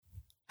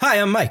Hi,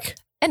 I'm Mike,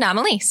 And I'm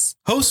Elise,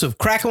 host of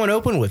Crackin' One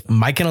Open with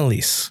Mike and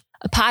Elise,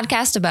 a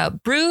podcast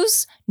about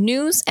brews,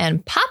 news,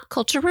 and pop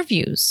culture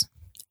reviews.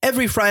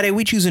 Every Friday,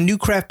 we choose a new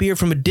craft beer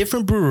from a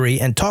different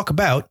brewery and talk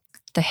about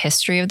The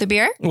history of the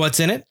beer, what's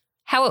in it,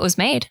 how it was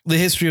made, the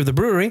history of the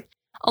brewery,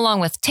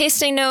 along with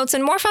tasting notes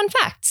and more fun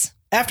facts.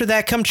 After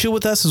that, come chill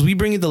with us as we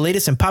bring you the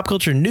latest in pop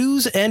culture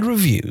news and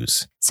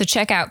reviews. So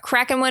check out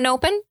Crackin' One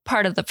Open,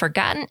 part of the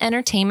Forgotten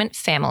Entertainment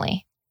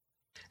family.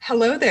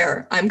 Hello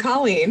there, I'm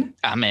Colleen.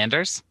 I'm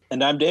Anders.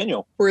 And I'm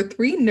Daniel. We're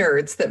three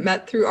nerds that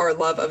met through our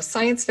love of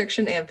science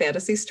fiction and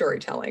fantasy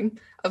storytelling.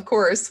 Of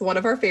course, one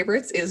of our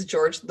favorites is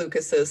George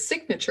Lucas's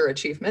signature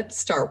achievement,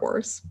 Star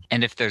Wars.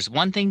 And if there's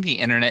one thing the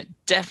internet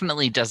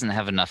definitely doesn't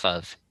have enough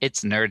of,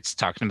 it's nerds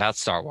talking about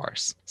Star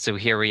Wars. So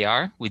here we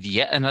are with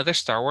yet another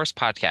Star Wars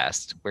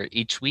podcast, where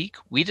each week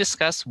we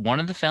discuss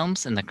one of the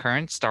films in the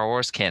current Star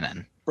Wars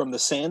canon. From the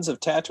sands of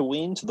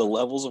Tatooine to the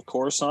levels of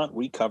Coruscant,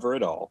 we cover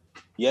it all.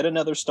 Yet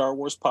another Star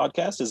Wars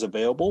podcast is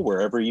available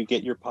wherever you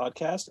get your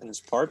podcast and is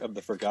part of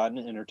the Forgotten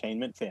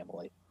Entertainment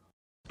family.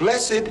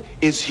 Blessed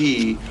is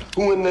he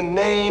who in the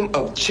name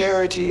of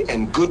charity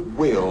and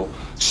goodwill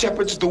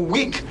shepherds the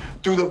weak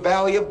through the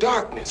valley of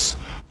darkness.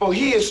 For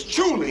he is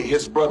truly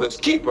his brother's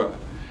keeper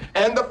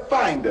and the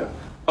finder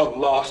of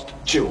lost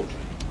children.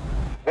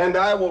 And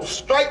I will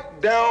strike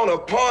down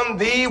upon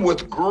thee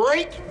with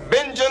great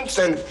vengeance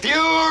and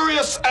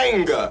furious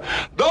anger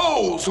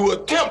those who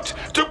attempt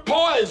to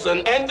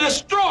poison and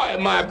destroy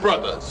my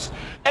brothers.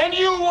 And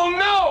you will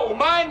know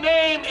my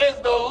name is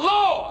the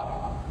Lord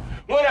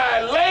when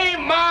I lay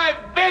my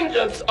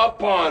vengeance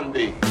upon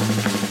thee.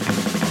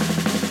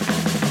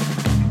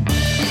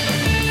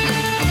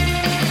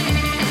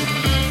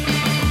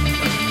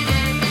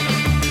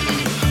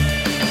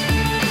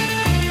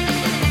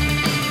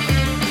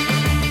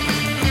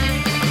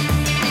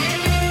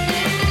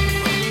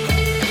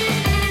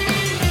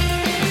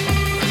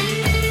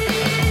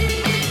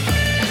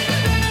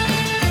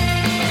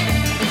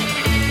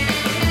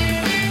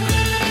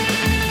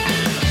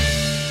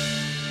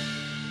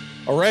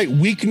 All right,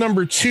 week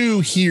number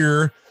 2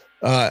 here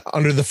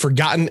under the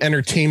Forgotten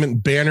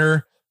Entertainment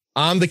banner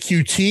on the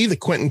QT, the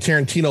Quentin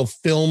Tarantino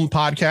film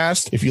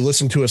podcast. If you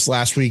listened to us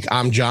last week,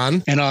 I'm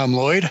John. And I'm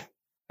Lloyd.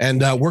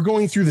 And we're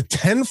going through the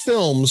 10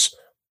 films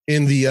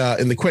in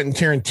the Quentin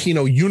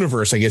Tarantino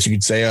universe, I guess you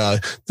could say,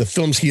 the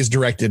films he has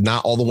directed,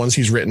 not all the ones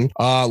he's written.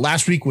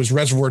 Last week was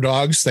Reservoir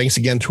Dogs. Thanks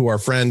again to our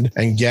friend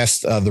and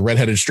guest, the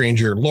redheaded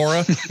stranger,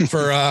 Laura,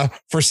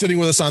 for sitting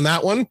with us on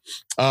that one.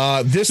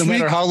 No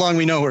matter how long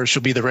we know her,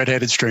 she'll be the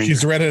redheaded stranger.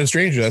 She's the redheaded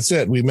stranger. That's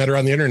it. We met her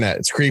on the internet.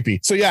 It's creepy.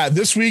 So yeah,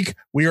 this week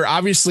we are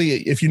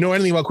obviously, if you know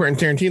anything about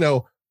Quentin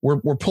Tarantino,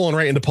 we're pulling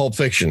right into Pulp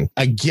Fiction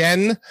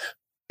again.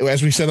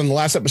 As we said on the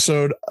last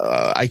episode,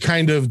 I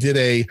kind of did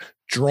a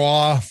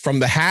draw from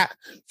the hat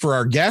for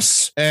our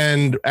guests.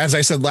 And as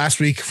I said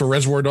last week for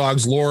Reservoir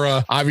Dogs,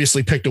 Laura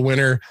obviously picked a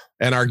winner.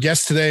 And our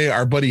guest today,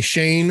 our buddy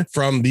Shane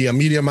from the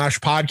Media Mosh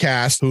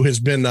podcast, who has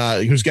been,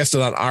 who's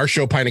guested on our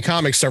show, Pint of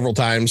Comics, several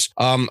times.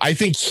 I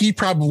think he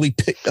probably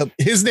picked,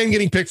 his name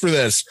getting picked for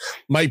this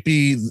might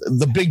be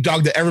the big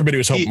dog that everybody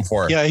was hoping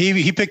for. Yeah,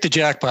 he picked the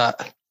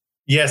jackpot.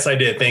 Yes, I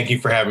did. Thank you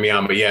for having me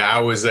on. But yeah,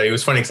 it was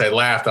funny because I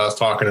laughed. I was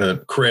talking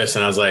to Chris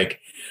and I was like,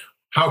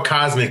 how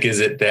cosmic is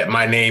it that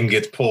my name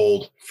gets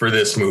pulled for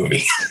this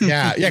movie?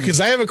 Yeah.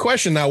 Because I have a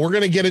question now. We're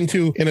going to get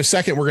into in a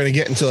second. We're going to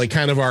get into like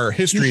kind of our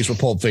histories with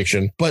Pulp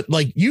Fiction. But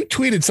like you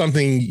tweeted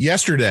something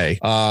yesterday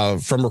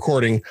from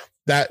recording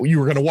that you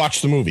were going to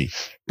watch the movie.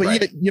 But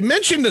right. you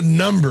mentioned a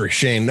number,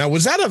 Shane. Now,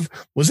 was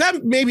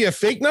that maybe a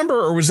fake number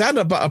or was that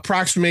an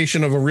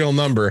approximation of a real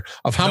number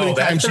of how many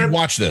times you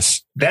watched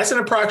this? That's an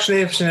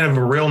approximation of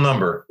a real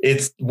number.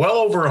 It's well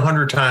over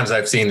 100 times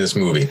I've seen this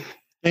movie.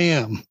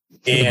 Damn.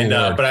 And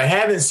but I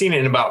haven't seen it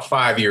in about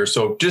 5 years.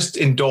 So just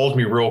indulge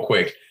me real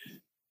quick.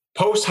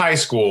 Post high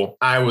school,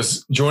 I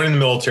was joining the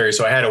military.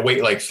 So I had to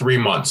wait like 3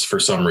 months for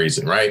some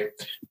reason. Right.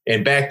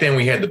 And back then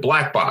we had the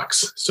black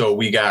box. So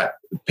we got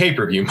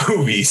pay-per-view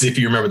movies, if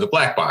you remember the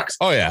black box.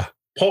 Oh, yeah.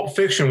 Pulp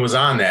Fiction was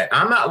on that.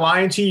 I'm not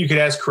lying to you. You could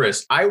ask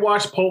Chris. I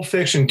watched Pulp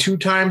Fiction 2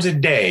 times a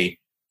day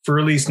for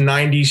at least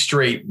 90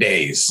 straight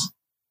days,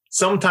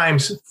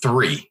 sometimes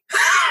 3.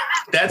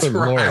 That's Good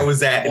where Lord. I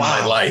was at in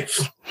my life.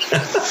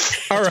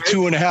 All right.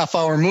 2.5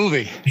 hour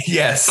movie.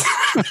 Yes.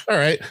 All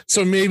right.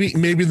 So maybe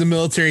the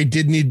military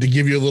did need to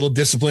give you a little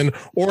discipline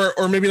or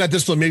maybe not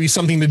discipline, maybe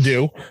something to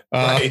do.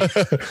 Right.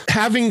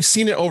 Having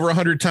seen it over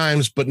 100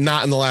 times, but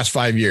not in the last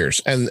 5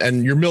 years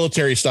and your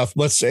military stuff,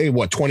 let's say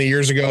 20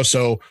 years ago.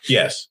 So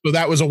yes. So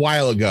that was a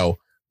while ago.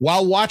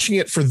 While watching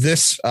it for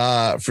this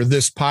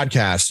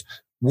podcast,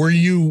 were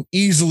you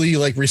easily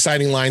like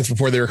reciting lines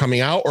before they were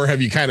coming out or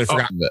have you kind of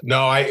forgotten it?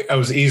 No, I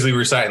was easily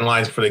reciting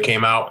lines before they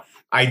came out.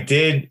 I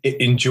did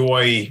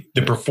enjoy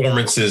the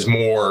performances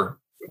more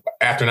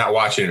after not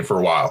watching it for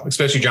a while,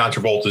 especially John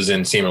Travolta's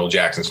and Samuel L.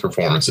 Jackson's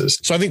performances.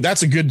 So I think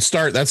that's a good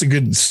start. That's a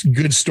good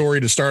story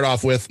to start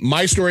off with.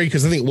 My story,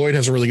 because I think Lloyd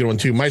has a really good one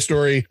too. My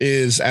story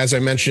is, as I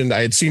mentioned,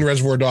 I had seen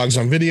Reservoir Dogs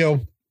on video,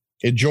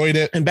 enjoyed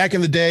it. And back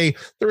in the day,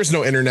 there was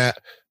no internet.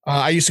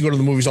 I used to go to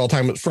the movies all the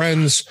time with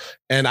friends,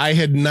 and I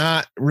had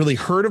not really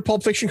heard of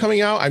Pulp Fiction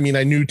coming out. I mean,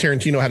 I knew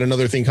Tarantino had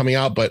another thing coming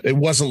out, but it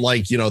wasn't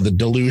like, the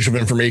deluge of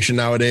information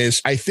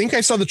nowadays. I think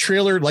I saw the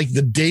trailer like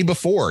the day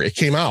before it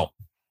came out.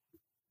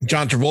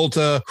 John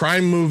Travolta,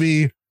 crime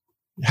movie.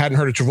 Hadn't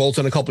heard of Travolta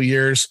in a couple of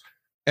years.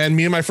 And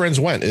me and my friends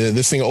went.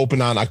 This thing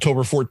opened on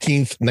October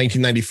 14th,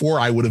 1994.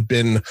 I would have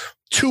been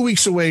 2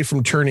 weeks away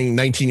from turning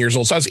 19 years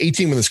old. So I was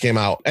 18 when this came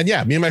out. And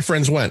yeah, me and my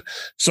friends went.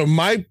 So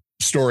my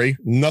story,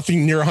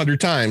 nothing near 100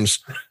 times,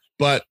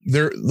 but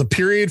the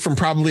period from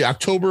probably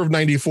October of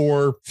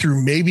 94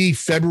 through maybe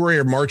February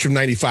or March of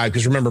 95,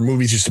 because remember,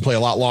 movies used to play a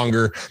lot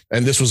longer,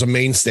 and this was a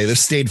mainstay. This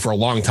stayed for a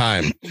long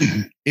time,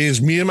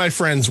 is me and my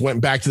friends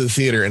went back to the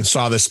theater and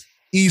saw this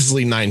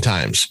easily 9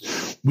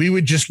 times. We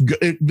would just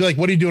be like,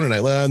 what are you doing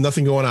tonight?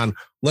 Nothing going on.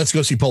 Let's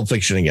go see Pulp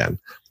Fiction again.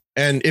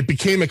 And it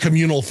became a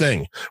communal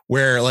thing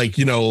where I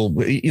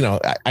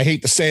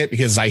hate to say it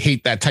because I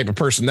hate that type of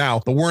person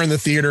now, but we're in the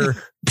theater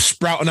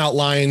sprouting out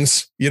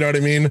lines. You know what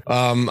I mean?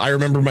 I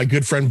remember my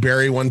good friend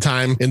Barry one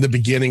time in the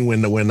beginning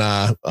when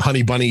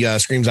Honey Bunny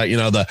screams out,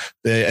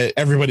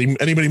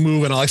 anybody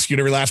move and I'll execute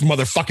every last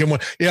motherfucking one.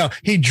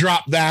 He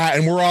dropped that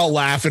and we're all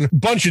laughing.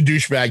 Bunch of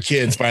douchebag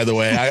kids, by the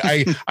way.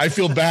 I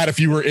feel bad if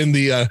you were in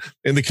the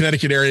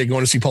Connecticut area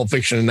going to see Pulp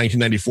Fiction in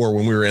 1994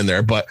 when we were in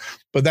there, but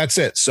that's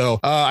it. So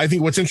I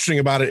think what's interesting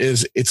about it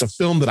is it's a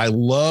film that I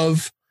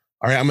love.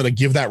 All right, I'm going to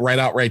give that right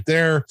out right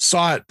there.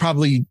 Saw it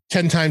probably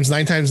 9 times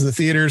in the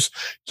theaters,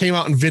 came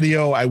out in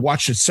video. I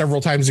watched it several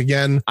times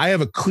again. I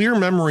have a clear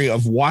memory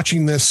of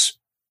watching this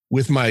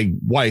with my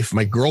wife,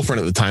 my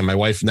girlfriend at the time, my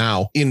wife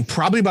now, in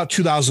probably about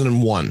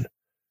 2001.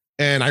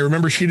 And I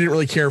remember she didn't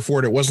really care for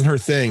it. It wasn't her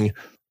thing.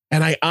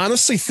 And I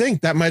honestly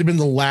think that might've been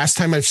the last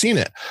time I've seen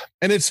it.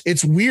 And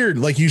it's weird.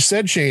 Like you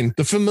said, Shane,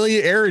 the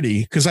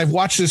familiarity, because I've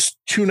watched this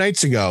 2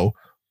 nights ago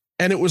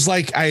and it was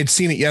like I had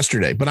seen it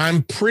yesterday, but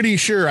I'm pretty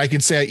sure I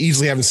could say I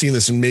easily haven't seen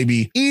this in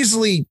maybe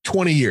easily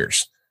 20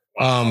 years.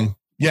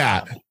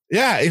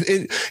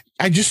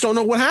 I just don't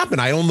know what happened.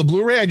 I own the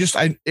Blu-ray. I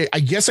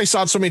guess I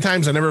saw it so many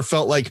times. I never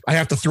felt like I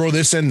have to throw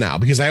this in now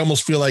because I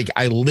almost feel like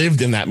I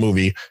lived in that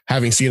movie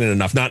having seen it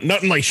enough.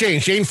 Nothing like Shane.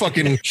 Shane's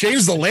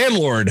the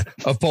landlord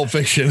of Pulp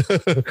Fiction.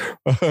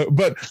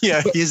 But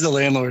yeah, he's the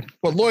landlord.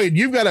 But Lloyd,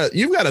 you've got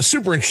a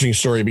super interesting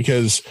story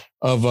because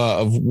of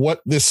what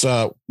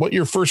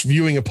your first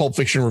viewing of Pulp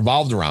Fiction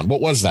revolved around.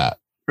 What was that?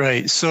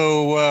 Right.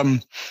 So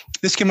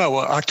this came out,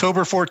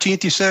 October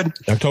 14th, you said?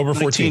 October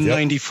 14th,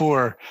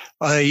 1994.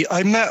 Yep.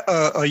 I met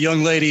a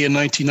young lady in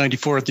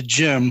 1994 at the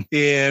gym.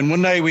 And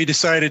one night we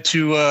decided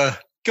to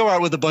go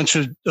out with a bunch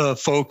of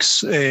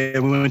folks.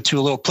 And we went to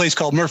a little place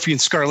called Murphy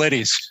and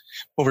Scarletti's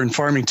over in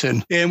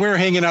Farmington. And we were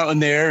hanging out in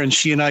there and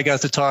she and I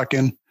got to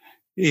talking.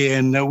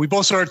 And we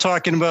both started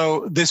talking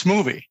about this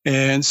movie.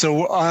 And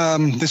so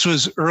this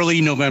was early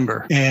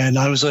November. And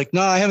I was like,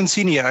 no, I haven't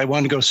seen it yet. I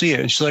want to go see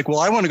it. And she's like, well,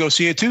 I want to go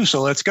see it too.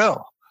 So let's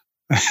go.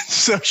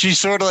 So she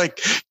sort of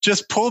like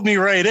just pulled me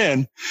right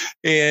in.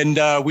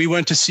 And we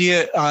went to see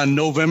it on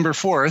November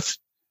 4th,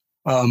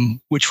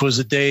 which was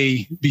the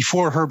day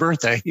before her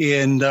birthday.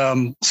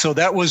 And so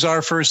that was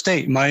our first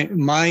date.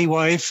 My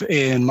wife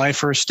and my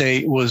first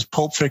date was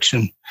Pulp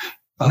Fiction.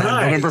 Nice.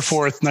 November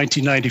 4th,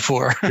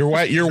 1994.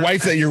 Your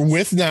wife that you're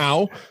with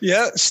now.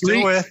 Yeah,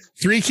 still with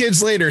 3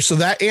 kids later. So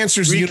that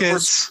answers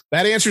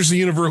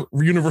the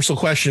universal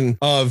question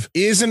of,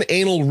 is an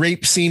anal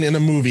rape scene in a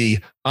movie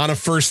on a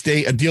first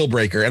date a deal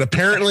breaker? And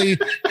apparently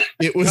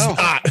it was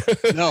not.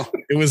 No,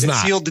 it was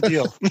not. Sealed the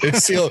deal.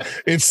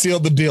 It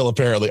sealed the deal,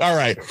 apparently. All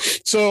right.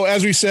 So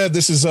as we said,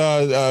 this is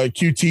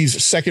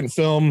QT's second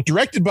film,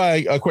 directed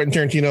by Quentin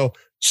Tarantino,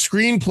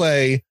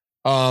 screenplay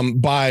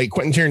by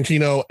Quentin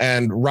Tarantino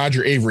and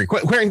Roger Avery.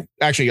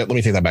 Actually, let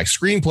me take that back.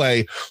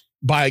 Screenplay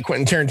by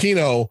Quentin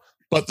Tarantino,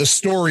 but the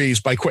stories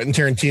by Quentin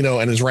Tarantino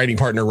and his writing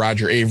partner,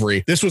 Roger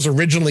Avery. This was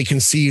originally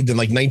conceived in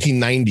like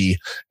 1990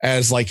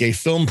 as like a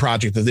film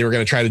project that they were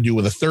going to try to do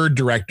with a third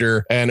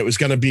director. And it was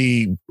going to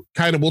be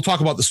we'll talk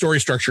about the story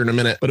structure in a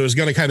minute, but it was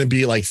going to kind of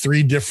be like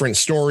 3 different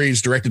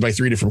stories directed by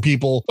 3 different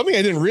people. Something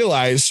I didn't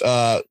realize,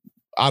 on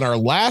our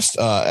last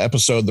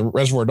episode, the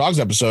Reservoir Dogs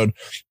episode,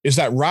 is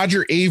that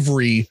Roger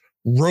Avery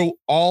wrote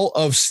all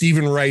of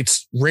Stephen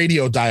Wright's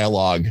radio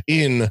dialogue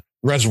in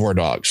Reservoir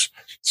Dogs.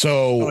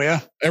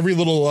 So every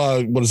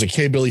little,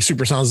 K-Billy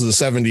Super Sounds of the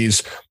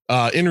 70s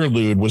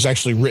interlude was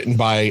actually written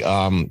by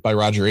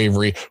Roger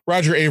Avery.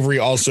 Roger Avery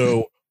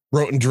also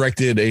wrote and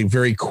directed a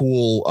very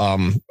cool,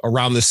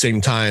 around the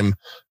same time,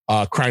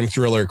 crime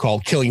thriller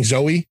called Killing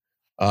Zoe.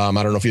 I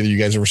don't know if either of you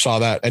guys ever saw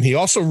that. And he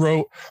also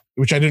wrote,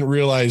 which I didn't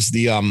realize,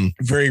 the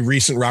very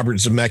recent Robert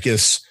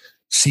Zemeckis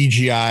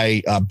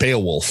CGI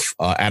Beowulf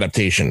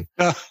adaptation.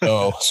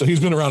 So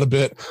he's been around a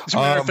bit. As a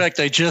matter of fact,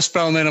 I just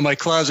found that in my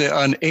closet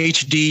on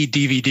HD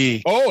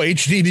DVD. Oh,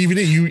 HD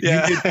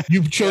DVD.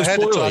 You chose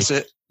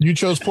poorly. You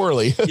chose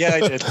poorly. Yeah,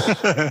 I did.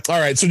 All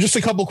right. So just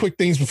a couple quick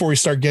things before we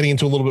start getting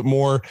into a little bit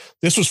more.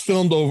 This was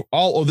filmed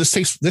this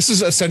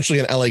is essentially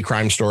an LA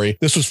crime story.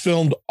 This was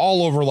filmed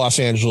all over Los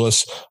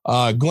Angeles,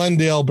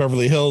 Glendale,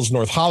 Beverly Hills,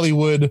 North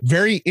Hollywood.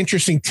 Very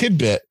interesting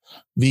tidbit.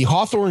 The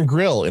Hawthorne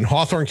Grill in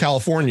Hawthorne,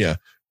 California,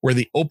 where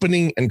the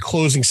opening and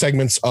closing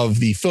segments of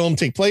the film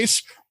take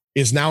place,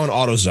 is now an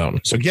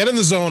AutoZone. So get in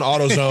the zone,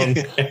 AutoZone.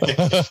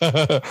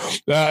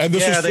 And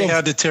this they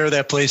had to tear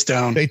that place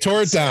down. They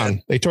tore it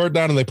down. They tore it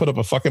down and they put up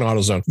a fucking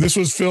AutoZone. This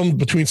was filmed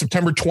between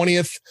September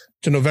 20th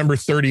to November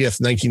 30th,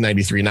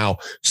 1993. Now,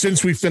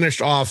 since we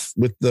finished off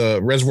with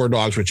the Reservoir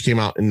Dogs, which came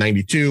out in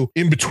 92,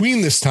 in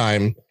between this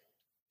time,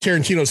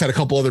 Tarantino's had a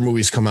couple other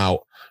movies come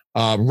out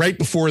right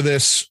before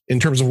this in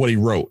terms of what he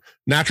wrote.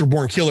 Natural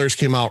Born Killers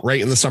came out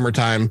right in the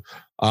summertime,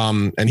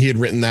 and he had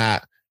written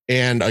that.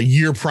 And a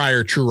year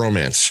prior, True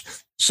Romance.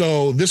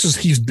 So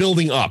he's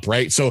building up,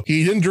 right? So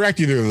he didn't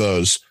direct either of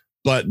those,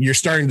 but you're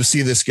starting to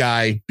see this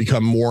guy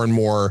become more and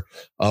more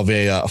of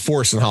a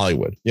force in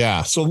Hollywood.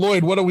 Yeah. So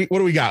Lloyd, what do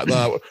we got?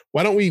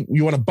 Why don't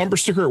you want a bumper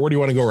sticker, or where do you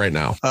want to go right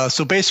now?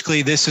 So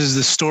basically, this is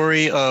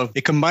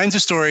it combines the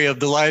story of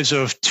the lives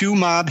of two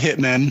mob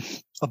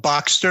hitmen, a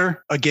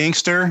boxer, a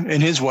gangster,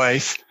 and his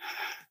wife,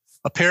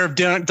 a pair of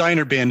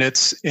diner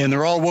bandits, and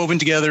they're all woven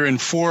together in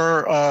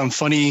four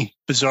funny,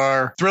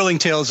 bizarre, thrilling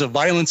tales of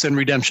violence and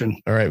redemption.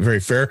 All right, very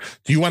fair.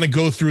 Do you want to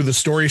go through the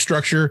story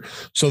structure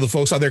so the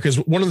folks out there, because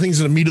one of the things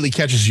that immediately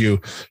catches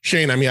you,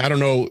 Shane, I mean, I don't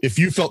know if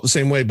you felt the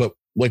same way, but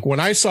like when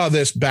I saw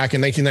this back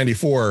in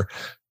 1994,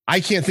 I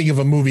can't think of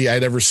a movie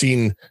I'd ever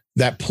seen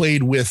that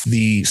played with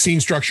the scene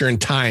structure and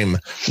time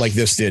like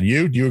this did.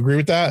 Do you agree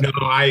with that? No,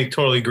 I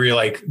totally agree.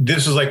 Like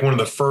this was like one of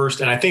the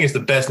first, and I think it's the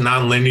best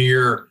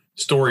nonlinear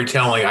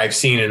storytelling I've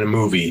seen in a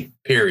movie,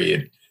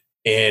 period.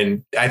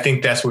 And I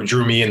think that's what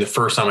drew me in the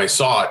first time I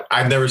saw it.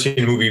 I've never seen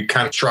a movie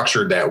kind of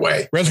structured that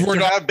way. There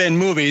have been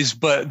movies,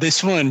 but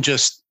this one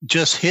just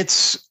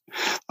hits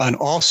on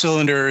all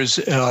cylinders.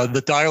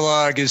 The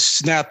dialogue is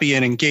snappy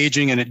and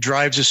engaging, and it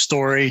drives a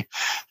story.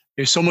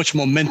 There's so much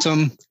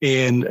momentum,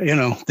 and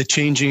the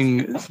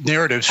changing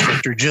narrative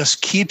structure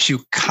just keeps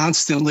you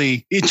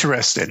constantly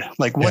interested.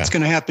 Like what's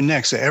going to happen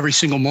next at every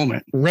single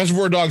moment.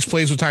 Reservoir Dogs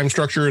plays with time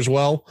structure as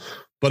well,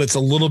 but it's a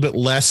little bit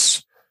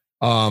less.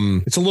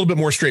 It's a little bit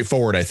more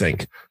straightforward, I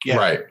think. Yeah.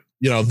 Right.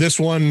 This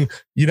one,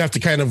 you'd have to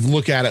kind of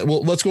look at it.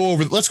 Well, let's go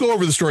over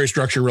the story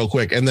structure real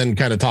quick and then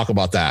kind of talk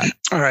about that.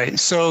 All right.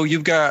 So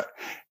you've got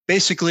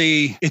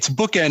basically it's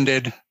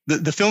bookended.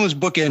 The film is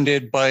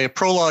bookended by a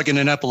prologue and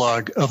an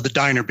epilogue of the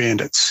Diner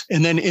Bandits.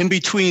 And then in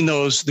between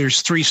those,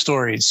 there's three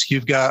stories.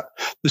 You've got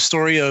the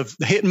story of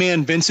the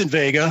hitman, Vincent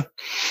Vega,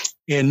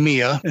 and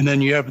Mia. And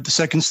then you have the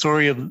second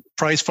story of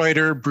prize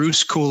fighter,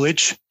 Bruce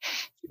Coolidge.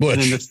 Butch.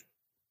 And then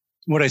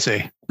what'd I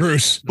say?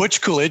 Bruce.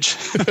 Butch Coolidge.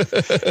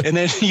 And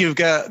then you've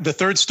got the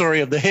third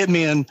story of the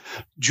hitman,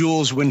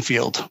 Jules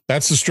Winfield.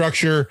 That's the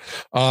structure.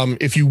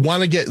 If you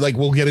want to get,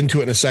 we'll get into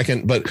it in a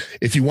second, but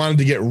if you wanted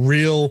to get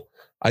real,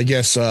 I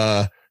guess,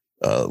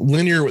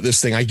 linear with this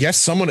thing, I guess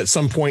someone at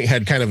some point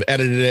had kind of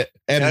edited it.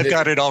 I've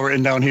got it all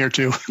written down here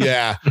too.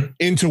 Yeah.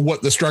 Into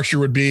what the structure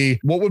would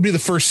be. What would be the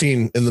first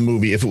scene in the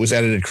movie if it was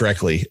edited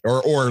correctly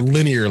or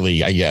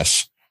linearly, I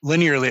guess?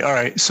 Linearly. All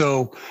right.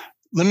 So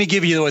let me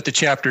give you what the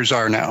chapters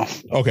are now.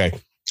 Okay.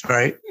 All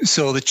right.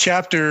 So the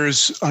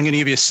chapters, I'm going to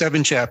give you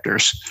 7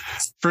 chapters.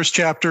 First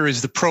chapter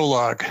is the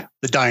prologue,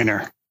 the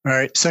diner. All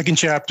right. Second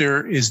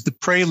chapter is the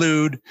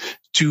prelude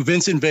to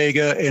Vincent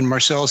Vega and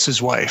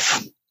Marcellus's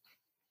wife.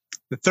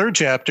 The third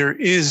chapter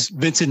is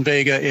Vincent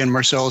Vega and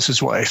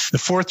Marcellus's wife. The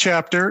fourth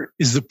chapter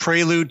is the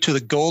prelude to the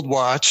Gold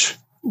Watch,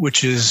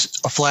 which is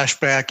a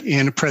flashback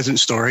and a present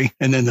story.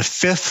 And then the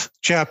fifth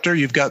chapter,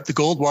 you've got the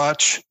Gold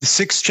Watch. The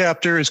sixth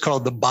chapter is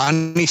called the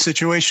Bonnie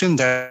situation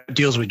that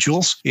deals with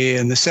Jules.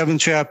 And the seventh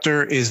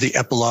chapter is the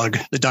epilogue,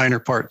 the Diner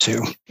Part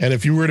 2. And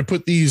if you were to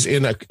put these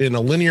in a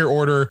linear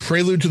order,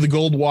 prelude to the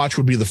Gold Watch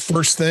would be the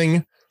first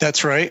thing.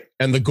 That's right.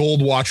 And the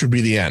Gold Watch would be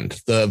the end.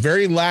 The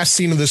very last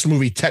scene of this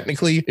movie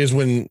technically is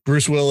when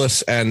Bruce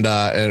Willis and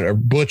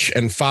Butch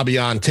and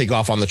Fabian take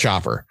off on the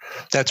chopper.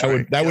 That's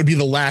right. That would be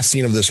the last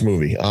scene of this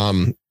movie.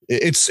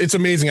 It's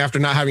amazing after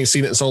not having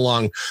seen it in so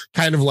long,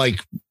 kind of like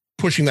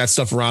pushing that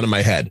stuff around in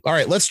my head. All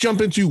right, let's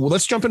jump into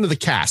the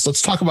cast.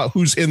 Let's talk about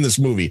who's in this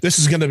movie. This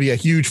is going to be a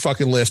huge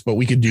fucking list, but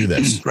we could do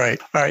this.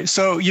 Right. All right.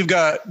 So you've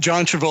got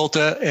John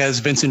Travolta as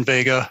Vincent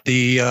Vega,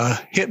 the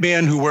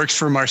hitman who works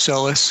for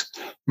Marcellus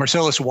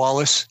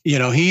Wallace.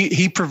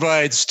 He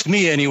provides, to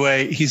me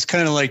anyway, he's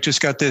kind of like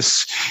just got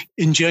this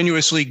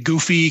ingenuously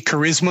goofy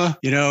charisma.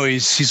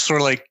 He's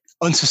sort of like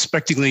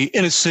unsuspectingly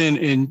innocent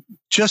and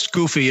just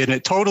goofy, and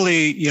it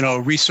totally,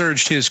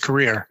 resurged his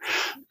career,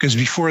 because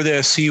before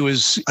this he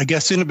was, I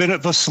guess, in a bit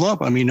of a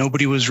slump. I mean,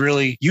 nobody was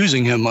really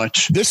using him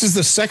much. This is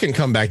the second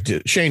comeback.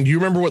 Shane, do you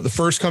remember what the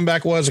first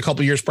comeback was a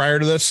couple years prior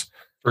to this?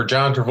 For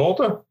John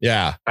Travolta?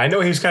 Yeah. I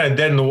know he was kind of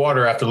dead in the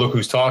water after Look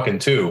Who's Talking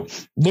too.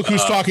 Look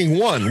Who's Talking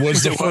 1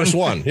 was the first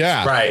one.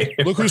 Yeah. Right.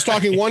 Look Who's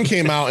Talking 1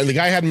 came out and the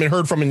guy hadn't been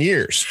heard from in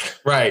years.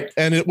 Right.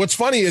 And what's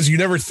funny is you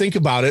never think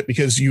about it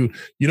because you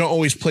don't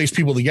always place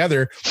people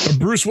together. But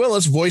Bruce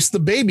Willis voiced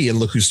the baby in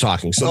Look Who's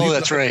Talking. So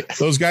that's right.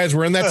 Those guys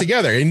were in that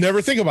together. You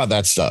never think about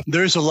that stuff.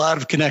 There's a lot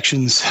of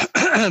connections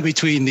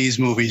between these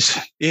movies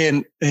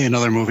and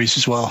other movies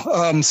as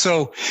well.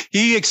 So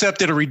he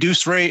accepted a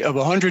reduced rate of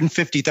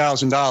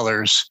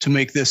 $150,000 to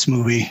make this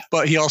movie,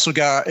 but he also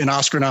got an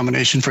Oscar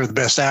nomination for the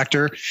best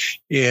actor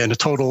and a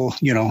total,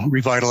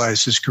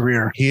 revitalized his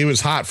career. He was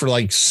hot for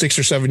like 6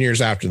 or 7 years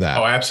after that.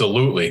 Oh,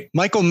 absolutely.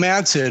 Michael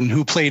Madsen,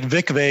 who played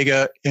Vic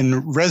Vega in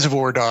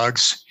Reservoir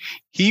Dogs,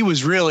 he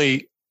was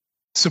really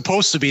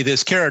supposed to be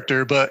this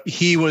character, but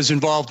he was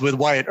involved with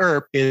Wyatt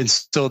Earp, and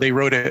so they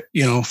wrote it,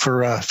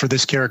 for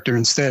this character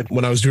instead.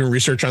 When I was doing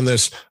research on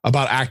this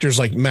about actors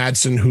like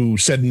Madsen who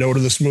said no to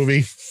this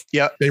movie,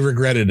 they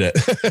regretted it.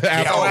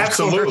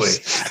 Absolutely.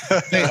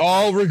 They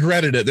all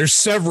regretted it. There's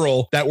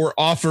several that were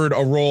offered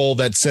a role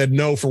that said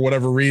no for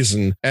whatever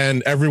reason,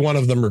 and every one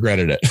of them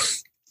regretted it.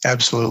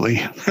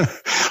 Absolutely.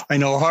 I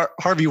know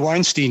Harvey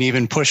Weinstein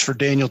even pushed for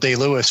Daniel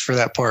Day-Lewis for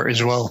that part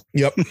as well.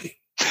 Yep.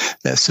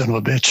 That son of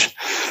a bitch.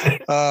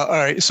 All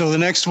right. So the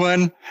next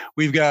one,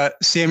 we've got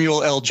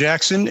Samuel L.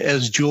 Jackson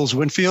as Jules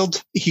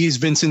Winfield. He's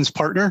Vincent's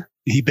partner.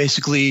 He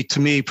basically, to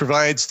me,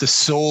 provides the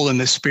soul and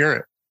the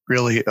spirit,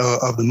 really,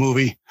 of the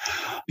movie.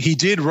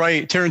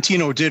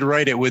 Tarantino did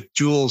write it with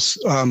Jules,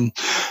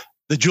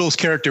 the Jules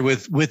character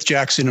with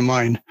Jackson in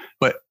mind.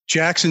 But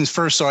Jackson's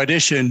first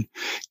audition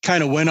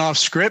kind of went off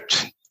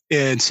script,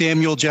 and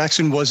Samuel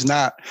Jackson was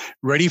not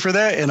ready for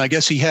that. And I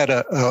guess he had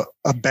a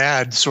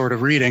bad sort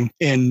of reading.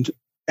 And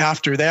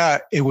after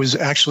that, it was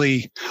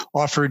actually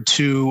offered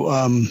to,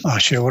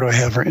 what do I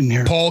have written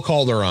here? Paul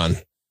Calderon,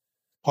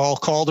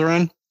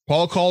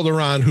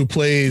 who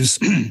plays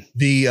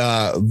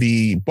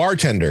the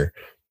bartender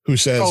who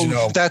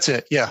says, that's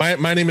it. Yeah.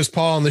 My name is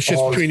Paul and the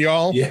shit's between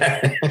y'all.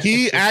 Yeah.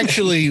 He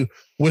actually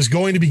was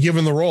going to be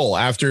given the role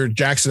after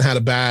Jackson had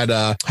a bad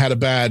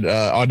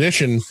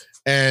audition.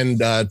 And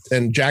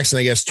Jackson,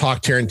 I guess,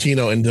 talked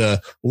Tarantino into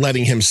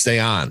letting him stay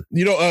on,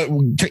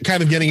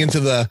 kind of getting into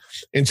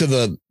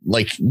the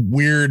like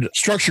weird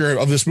structure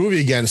of this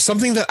movie again,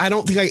 something that I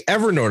don't think I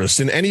ever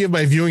noticed in any of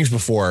my viewings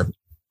before.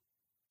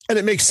 And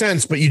it makes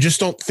sense, but you just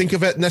don't think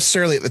of it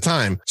necessarily at the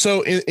time.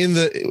 So in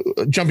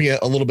the jumping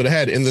a little bit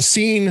ahead in the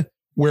scene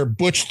where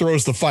Butch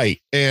throws the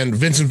fight and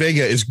Vincent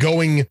Vega is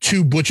going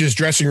to Butch's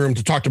dressing room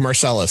to talk to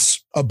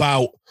Marcellus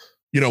about,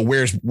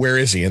 where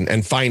is he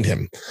and find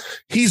him.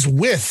 He's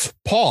with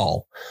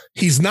Paul.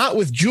 He's not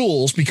with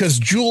Jules because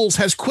Jules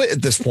has quit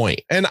at this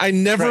point. And I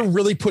never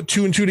really put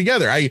two and two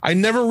together. I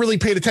never really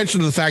paid attention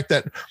to the fact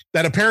that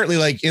apparently,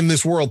 like, in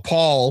this world,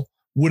 Paul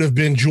would have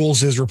been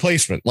Jules's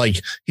replacement.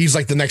 Like, he's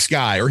like the next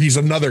guy or he's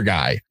another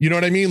guy. You know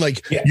what I mean?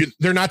 Like,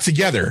 they're not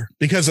together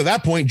because at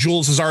that point,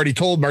 Jules has already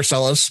told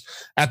Marcellus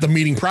at the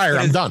meeting prior,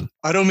 I'm done.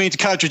 I don't mean to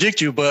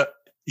contradict you, but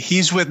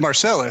he's with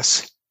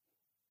Marcellus.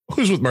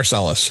 Who's with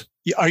Marcellus?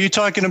 Are you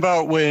talking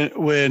about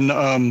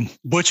when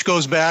Butch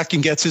goes back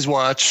and gets his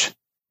watch?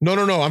 No.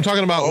 I'm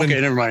talking about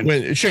never mind.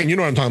 When Shane, you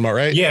know what I'm talking about,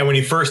 right? Yeah, when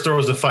he first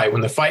throws the fight,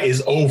 when the fight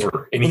is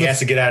over and he has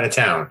to get out of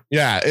town.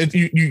 Yeah,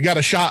 you got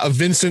a shot of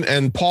Vincent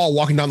and Paul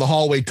walking down the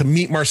hallway to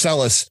meet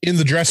Marcellus in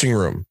the dressing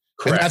room.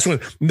 Correct.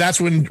 And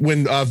that's when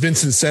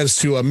Vincent says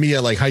to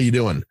Mia, like, how you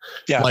doing?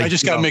 Yeah, like, I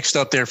just got mixed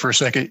up there for a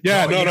second.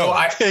 Yeah,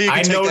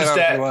 I noticed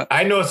that.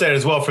 I noticed that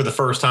as well for the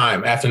first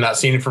time after not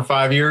seeing it for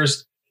 5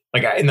 years.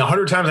 Like, in the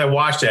 100 times I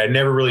watched it, I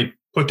never really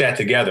put that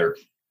together.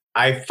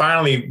 I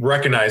finally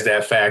recognized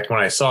that fact when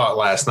I saw it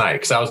last night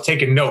because I was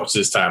taking notes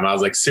this time. I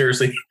was like,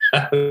 seriously,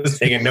 I was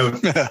taking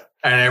notes. And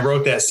I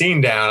wrote that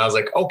scene down. I was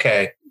like,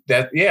 okay,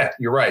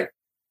 you're right.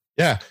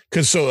 Yeah,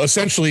 because so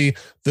essentially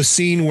the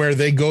scene where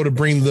they go to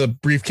bring the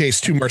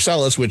briefcase to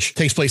Marcellus, which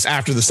takes place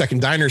after the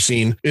second diner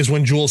scene, is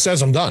when Jules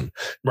says, I'm done.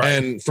 Right.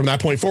 And from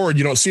that point forward,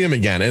 you don't see him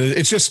again. And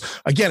it's just,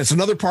 again, it's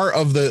another part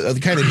of the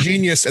kind of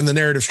genius and the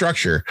narrative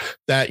structure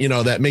that,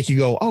 that make you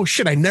go, oh,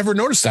 shit, I never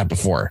noticed that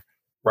before.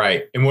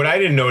 Right. And what I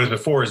didn't notice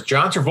before is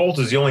John Travolta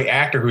is the only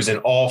actor who's in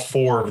all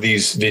 4 of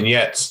these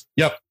vignettes.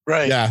 Yep.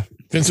 Right. Yeah.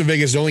 Vincent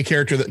Vega is the only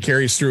character that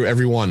carries through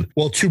every one.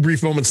 Well, 2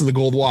 brief moments in the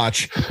Gold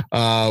Watch,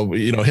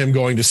 him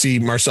going to see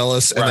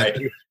Marcellus and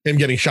then him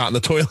getting shot in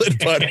the toilet.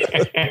 But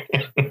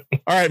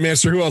all right,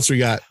 Master, who else we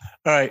got?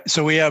 All right.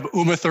 So we have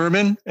Uma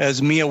Thurman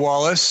as Mia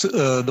Wallace,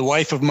 the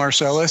wife of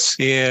Marcellus.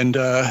 And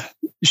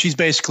she's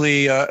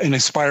basically an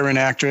aspiring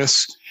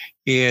actress.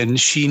 And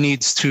she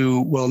needs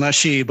to, well, not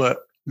she, but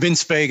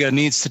Vince Vega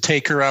needs to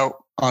take her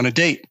out on a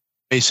date,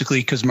 basically,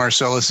 because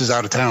Marcellus is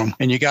out of town.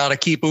 And you got to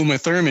keep Uma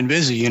Thurman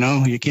busy, You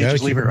can't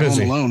just leave her home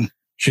alone.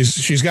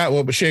 She's got,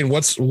 well, but Shane,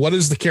 what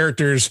is the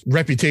character's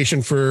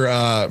reputation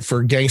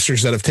for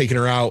gangsters that have taken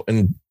her out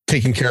and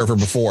taken care of her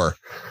before?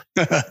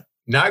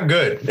 Not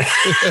good.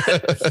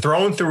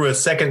 Thrown through a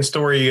 2nd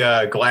story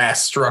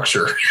glass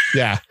structure.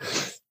 Yeah.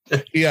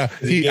 Yeah,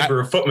 he gave her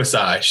a foot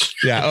massage.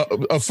 Yeah,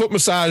 a foot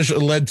massage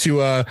led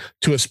to a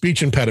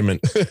speech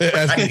impediment.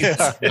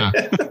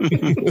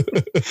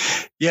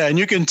 Yeah, and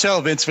you can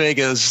tell Vince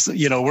Vega is,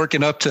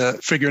 working up to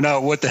figuring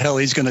out what the hell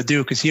he's going to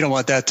do because he don't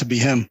want that to be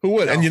him. Who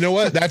would? And you know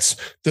what? That's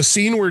the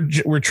scene where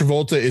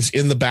Travolta is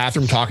in the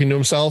bathroom talking to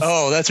himself.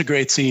 Oh, that's a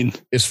great scene.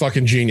 It's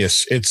fucking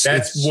genius. It's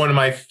one of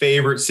my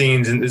favorite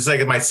scenes, and it's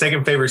like my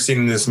second favorite scene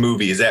in this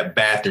movie is that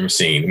bathroom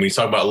scene. When he's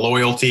talking about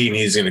loyalty, and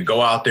he's going to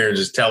go out there and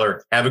just tell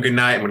her, "Have a good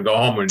night. I'm going to go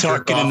home and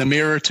talking in the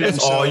mirror to That's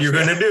himself. all you're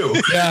going to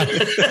do." Yeah.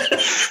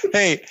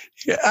 Hey,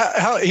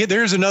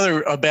 there's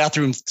another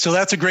bathroom. So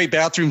that's a great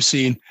bathroom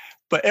scene.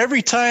 But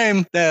every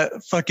time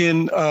that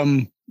fucking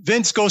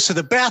Vince goes to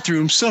the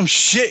bathroom, some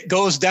shit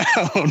goes down.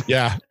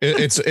 Yeah,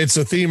 it's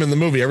a theme in the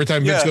movie. Every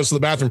time Vince goes to the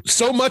bathroom,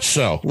 so much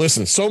so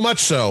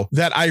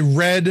that I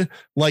read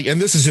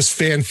and this is just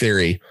fan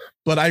theory,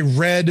 but I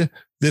read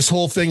this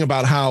whole thing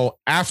about how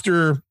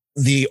after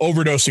the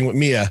overdosing with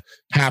Mia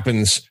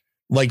happens,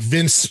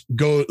 Vince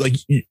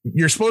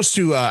you're supposed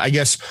to, I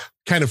guess,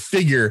 kind of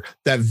figure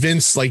that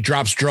Vince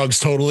drops drugs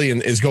totally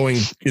and is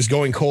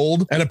going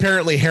cold. And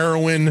apparently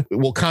heroin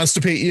will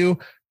constipate you.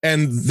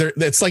 And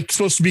that's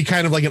supposed to be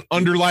kind of an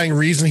underlying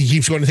reason he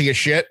keeps going to take a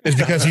shit is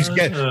because he's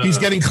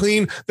getting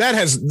clean. That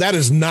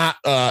is not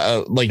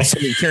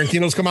something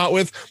Tarantino's come out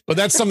with, but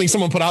that's something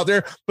someone put out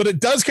there. But it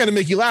does kind of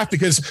make you laugh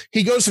because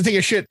he goes to take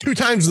a shit 2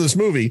 times in this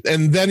movie,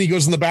 and then he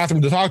goes in the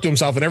bathroom to talk to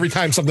himself, and every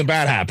time something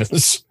bad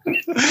happens.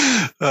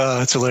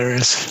 That's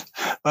hilarious.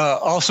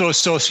 Also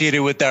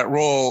associated with that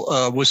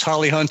role was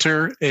Holly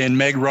Hunter and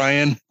Meg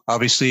Ryan.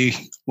 Obviously,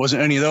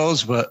 wasn't any of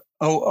those, but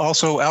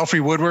also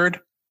Alfre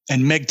Woodward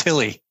and Meg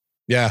Tilly.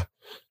 Yeah.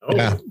 Oh.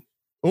 Yeah.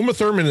 Uma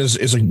Thurman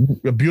is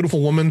a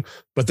beautiful woman,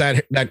 but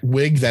that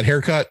wig, that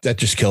haircut, that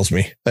just kills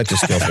me.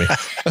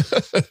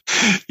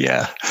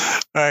 Yeah.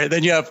 All right.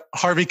 Then you have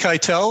Harvey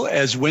Keitel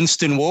as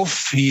Winston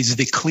Wolfe. He's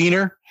the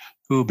cleaner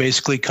who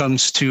basically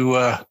comes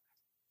to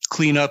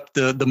clean up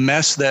the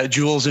mess that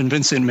Jules and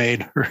Vincent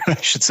made, or I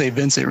should say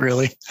Vincent,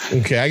 really.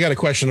 Okay. I got a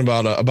question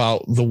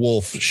about the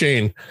Wolf.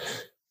 Shane,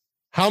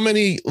 how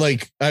many,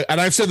 and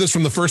I've said this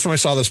from the first time I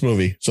saw this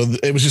movie, so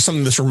it was just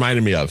something this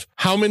reminded me of.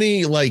 How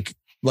many,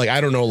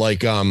 I don't know,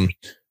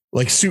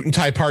 suit and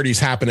tie parties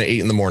happen at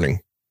 8 a.m?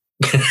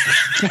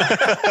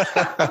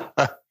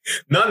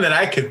 None that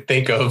I could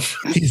think of.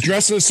 He's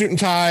dressed in a suit and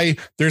tie.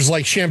 There's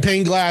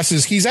champagne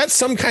glasses. He's at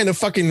some kind of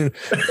fucking.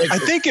 I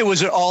think it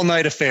was an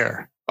all-night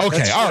affair. Okay,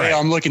 that's all right.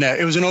 I'm looking at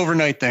it. Was an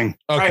overnight thing.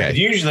 Okay, right,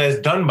 usually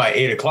that's done by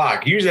 8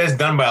 o'clock. Usually that's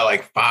done by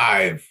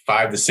 5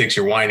 to 6.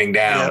 You're winding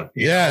down.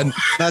 Yeah,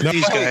 not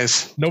these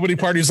guys. Nobody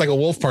parties like a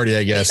wolf party,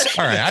 I guess.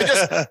 All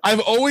right,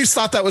 I've always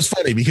thought that was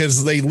funny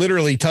because they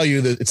literally tell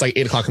you that it's 8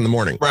 o'clock in the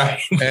morning, right?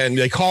 And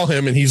they call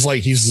him, and he's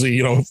at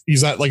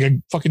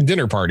a fucking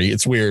dinner party.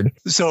 It's weird.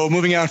 So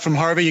moving on from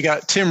Harvey, you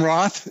got Tim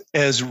Roth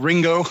as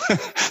Ringo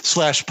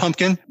 /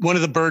 Pumpkin, one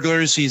of the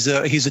burglars. He's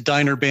a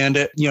diner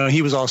bandit.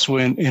 He was also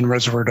in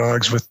Reservoir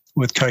Dogs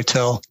with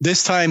Keitel.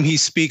 This time he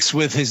speaks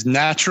with his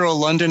natural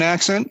London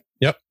accent.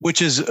 Yep.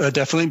 Which is a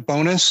definitely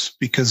bonus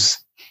because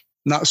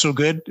not so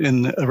good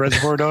in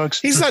Reservoir Dogs.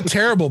 He's not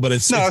terrible, but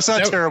it's not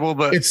terrible,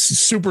 but it's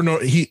super.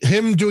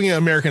 Him doing an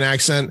American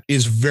accent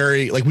is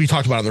very, we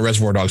talked about in the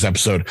Reservoir Dogs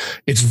episode.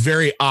 It's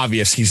very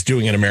obvious he's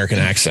doing an American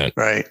accent.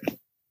 Right.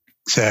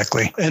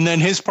 Exactly. And then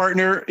his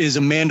partner is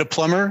Amanda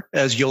Plummer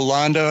as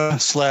Yolanda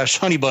 /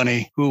 Honey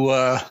Bunny,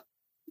 who,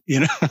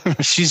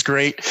 she's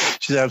great.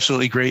 She's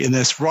absolutely great in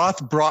this.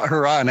 Roth brought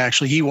her on.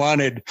 Actually, he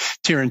wanted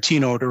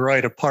Tarantino to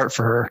write a part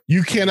for her.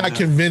 You cannot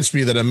convince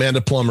me that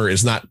Amanda Plummer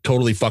is not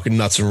totally fucking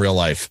nuts in real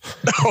life.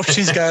 Oh,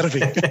 she's got to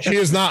be. She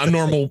is not a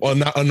normal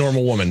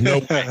woman.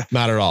 Nope,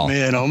 not at all.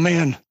 Man, oh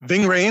man.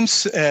 Ving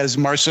Rhames as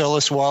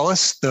Marcellus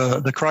Wallace,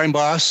 the crime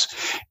boss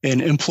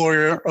and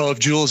employer of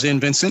Jules and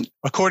Vincent.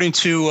 According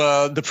to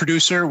the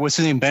producer, what's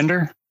his name?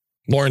 Bender?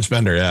 Lawrence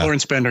Bender, yeah.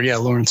 Lawrence Bender, yeah,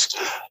 Lawrence.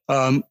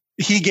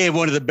 He gave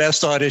one of the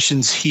best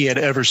auditions he had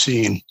ever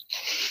seen.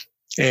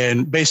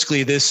 And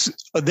basically this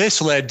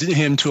led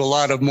him to a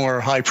lot of more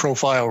high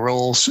profile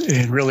roles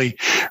and really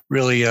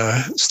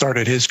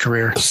started his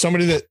career.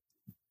 Somebody that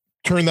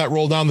turned that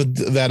role down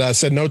that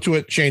said no to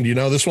it. Shane, do you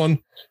know this one?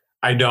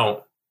 I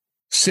don't.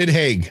 Sid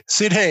Haig.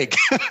 Sid Haig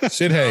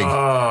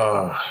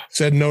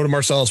said no to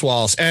Marcellus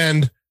Wallace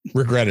and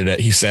regretted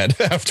it, he said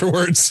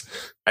afterwards.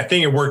 I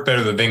think it worked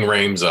better than Ving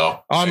Rhames, though.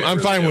 I'm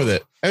fine with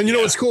it. And you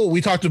know what's cool?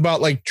 We talked about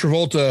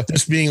Travolta,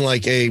 this being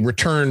a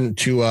return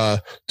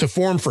to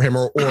form for him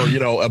or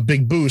a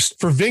big boost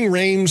for Ving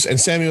Rhames and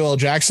Samuel L.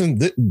 Jackson.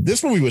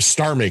 This movie was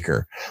star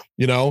maker,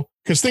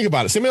 because think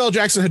about it. Samuel L.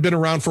 Jackson had been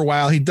around for a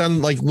while. He'd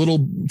done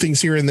little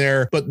things here and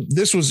there, but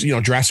this was,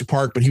 Jurassic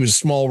Park, but he was a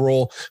small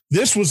role.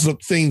 This was the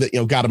thing that,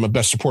 got him a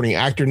best supporting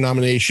actor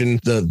nomination.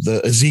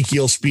 The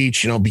Ezekiel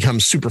speech,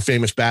 becomes super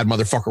famous, bad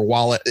motherfucker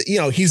wallet.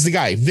 He's the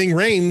guy. Ving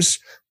Rhames,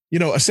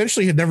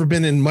 essentially had never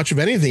been in much of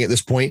anything at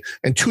this point.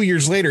 And 2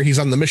 years later, he's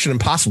on the Mission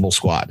Impossible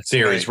squad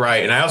series.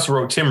 Right. And I also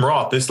wrote Tim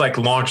Roth. This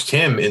launched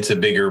him into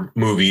bigger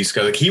movies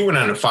because he went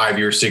on a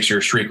 5-year, 6-year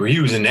streak where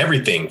he was in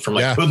everything from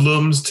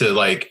Hoodlums to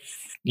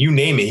you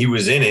name it, he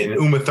was in it,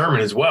 and Uma Thurman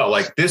as well.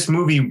 Like this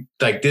movie,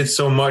 like did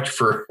so much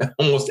for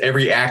almost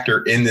every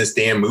actor in this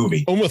damn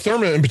movie. Uma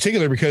Thurman in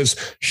particular, because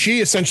she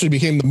essentially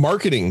became the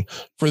marketing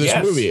for this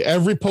movie.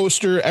 Every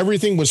poster,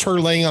 everything was her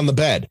laying on the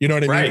bed. You know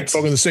what I mean?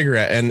 Smoking the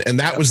cigarette, and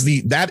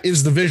that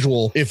is the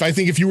visual.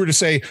 If you were to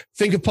say,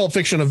 think of Pulp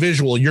Fiction, a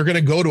visual, you're going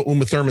to go to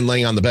Uma Thurman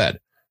laying on the bed.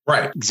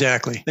 Right.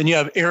 Exactly. Then you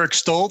have Eric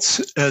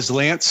Stoltz as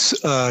Lance.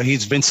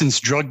 He's Vincent's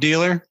drug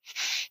dealer.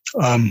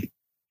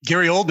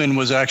 Gary Oldman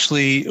was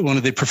actually one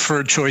of the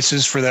preferred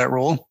choices for that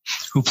role,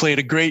 who played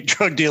a great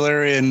drug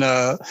dealer in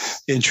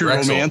True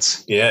Drexel.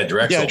 Romance. Yeah,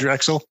 Drexel. Yeah,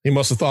 Drexel. He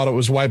must have thought it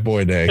was White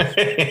Boy Day.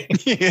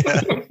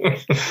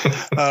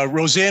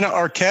 Rosanna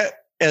Arquette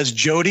as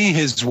Jody,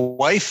 his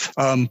wife.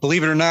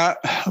 Believe it or not,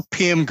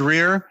 Pam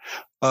Grier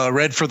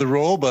read for the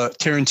role, but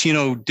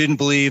Tarantino didn't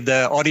believe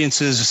that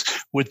audiences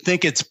would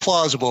think it's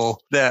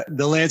plausible that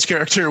the Lance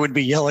character would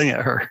be yelling at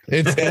her.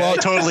 I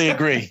totally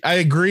agree. I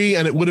agree,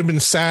 and it would have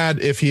been sad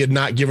if he had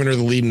not given her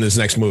the lead in his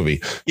next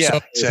movie. Yeah,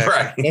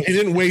 exactly. Right. He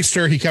didn't waste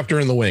her. He kept her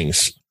in the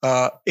wings.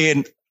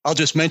 And I'll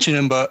just mention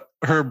him, but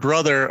her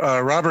brother,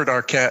 Robert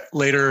Arquette,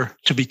 later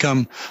to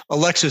become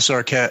Alexis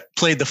Arquette,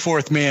 played the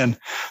fourth man,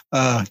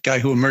 guy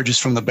who emerges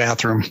from the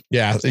bathroom.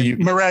 Yeah.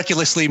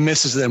 Miraculously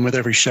misses them with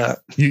every shot.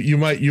 You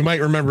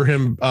might remember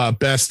him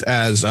best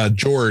as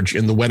George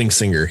in The Wedding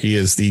Singer. He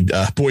is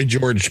the Boy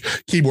George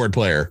keyboard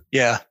player.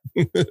 Yeah.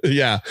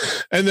 Yeah.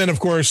 And then,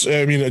 of course,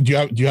 I mean,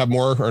 do you have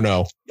more or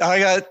no? I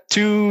got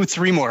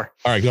three more.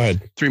 All right, go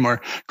ahead. Three more.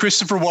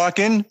 Christopher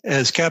Walken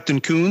as Captain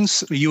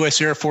Coons, a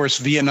U.S. Air Force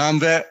Vietnam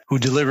vet who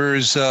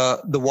delivers the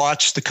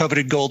watch, the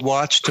coveted gold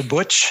watch to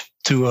Butch,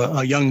 to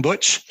a young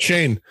Butch.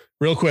 Shane,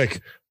 real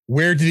quick,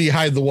 where did he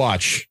hide the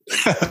watch?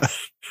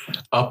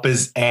 Up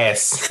his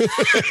ass.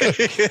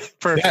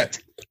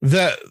 Perfect.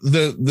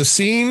 The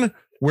scene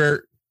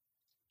where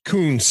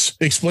Coons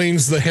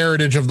explains the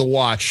heritage of the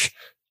watch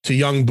to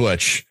young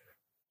Butch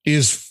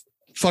is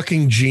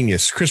fucking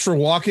genius. Christopher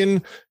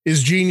Walken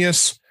is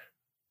genius.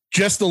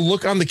 Just the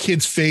look on the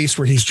kid's face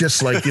where he's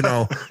just like,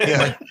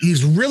 like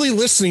he's really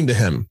listening to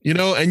him,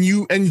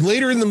 and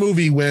later in the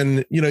movie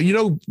when,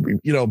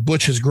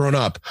 Butch has grown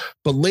up,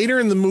 but later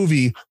in the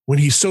movie when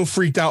he's so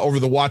freaked out over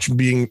the watch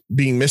being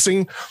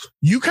missing,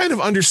 you kind of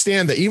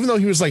understand that even though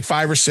he was like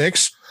 5 or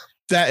 6,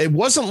 that it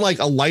wasn't like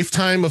a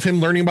lifetime of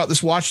him learning about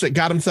this watch that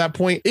got him to that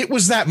point. It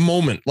was that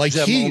moment. Like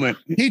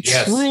he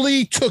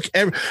truly took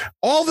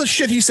all the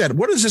shit he said.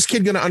 What is this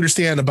kid going to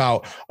understand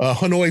about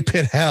Hanoi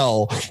Pit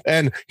Hell?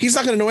 And he's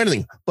not going to know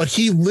anything, but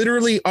he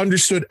literally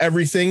understood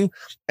everything,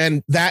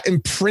 and that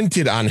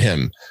imprinted on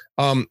him.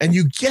 And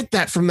you get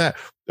that from that.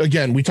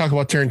 Again, we talk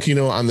about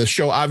Tarantino on this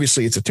show.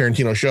 Obviously it's a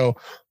Tarantino show,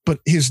 but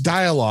his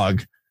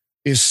dialogue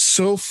is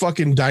so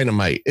fucking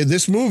dynamite. In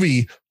this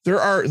movie, there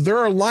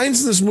are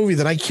lines in this movie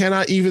that I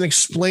cannot even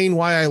explain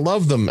why I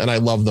love them, and I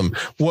love them.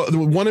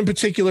 One in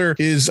particular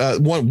is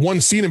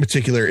one scene in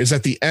particular is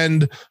at the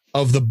end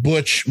of the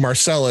Butch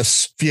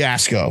Marcellus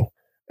fiasco,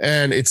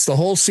 and it's the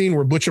whole scene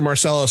where Butch and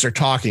Marcellus are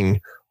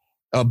talking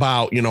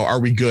about, are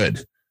we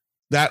good?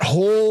 That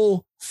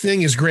whole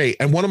thing is great,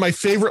 and one of my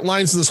favorite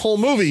lines of this whole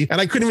movie,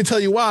 and I couldn't even tell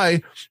you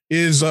why,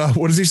 is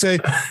what does he say?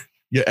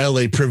 Your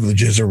LA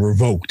privileges are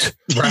revoked.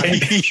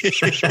 Right.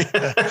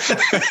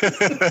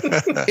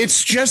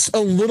 It's just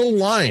a little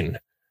line,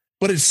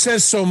 but it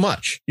says so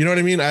much. You know what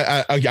I mean?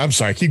 I'm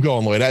sorry. Keep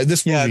going, Lloyd.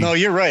 This movie. Yeah, no,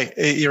 you're right.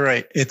 You're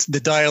right. It's the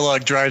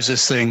dialogue drives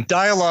this thing.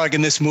 Dialogue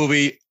in this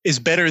movie is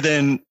better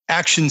than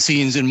action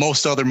scenes in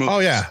most other movies. Oh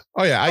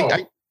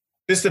yeah.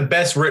 This is the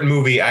best written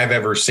movie I've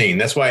ever seen.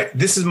 That's why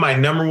this is my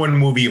number one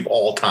movie of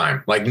all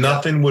time. Like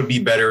nothing would be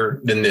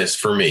better than this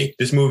for me.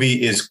 This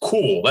movie is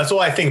cool. That's all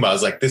I think about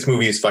is like, this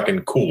movie is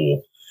fucking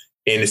cool.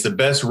 And it's the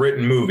best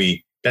written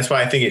movie. That's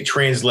why I think it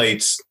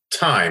translates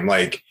time.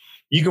 Like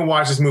you can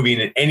watch this movie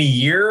in any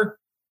year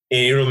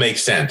and it'll make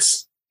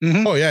sense.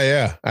 Mm-hmm. Oh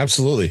yeah.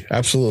 Absolutely.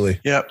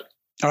 Yep.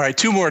 All right.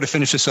 2 more to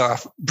finish this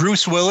off.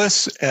 Bruce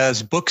Willis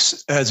as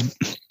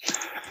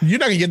You're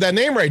not gonna get that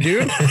name right,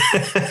 dude.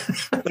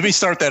 Let me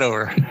start that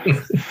over.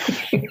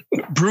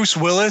 Bruce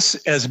Willis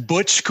as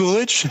Butch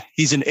Coolidge.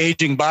 He's an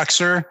aging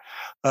boxer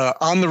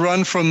on the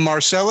run from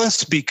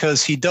Marcellus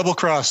because he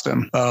double-crossed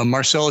him.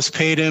 Marcellus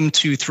paid him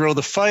to throw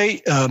the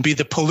fight, be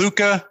the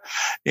palooka,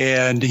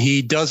 and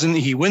he doesn't.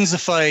 He wins the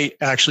fight,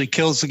 actually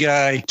kills the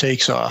guy,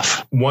 takes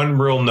off. One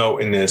real note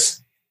in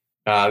this.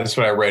 This is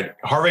what I read.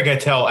 Harvey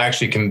Keitel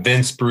actually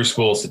convinced Bruce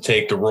Willis to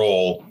take the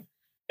role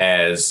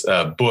as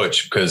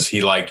Butch because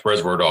he liked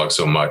Reservoir Dogs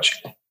so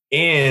much.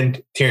 And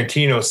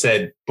Tarantino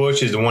said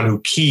Butch is the one who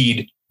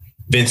keyed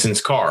Vincent's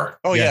car.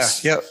 Oh,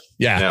 yes.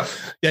 Yeah.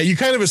 You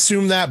kind of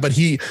assume that, but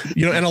he,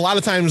 and a lot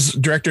of times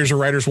directors or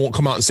writers won't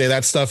come out and say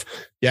that stuff.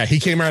 Yeah, he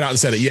came right out and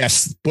said it.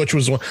 Yes, Butch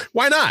was the one.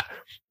 Why not?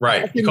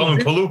 Right. You call him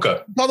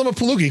Palooka. Call him a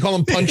Palooka. You call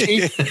him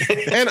Punchy.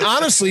 And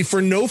honestly,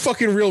 for no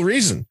fucking real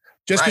reason.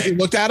 just because you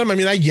looked at them. I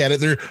mean, I get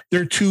it.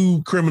 They're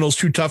two criminals,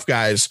 two tough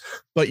guys.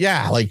 But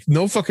yeah, like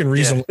no fucking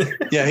reason.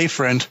 Yeah, hey,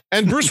 friend.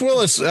 And Bruce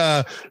Willis,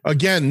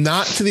 again,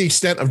 not to the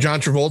extent of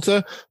John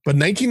Travolta, but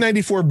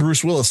 1994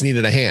 Bruce Willis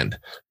needed a hand.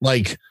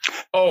 Like,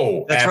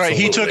 oh, that's absolutely.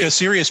 right. He took a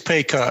serious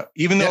pay cut,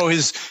 even though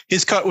his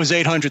cut was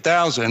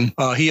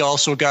 $800,000. He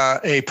also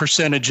got a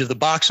percentage of the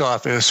box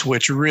office,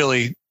 which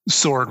really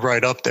soared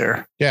right up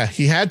there. Yeah,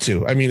 he had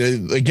to. I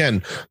mean,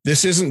 again,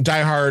 this isn't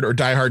Die Hard or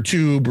Die Hard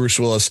 2 Bruce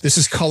Willis. This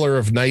is Color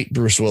of Night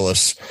Bruce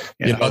Willis.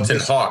 Yeah,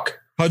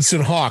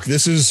 Hudson Hawk.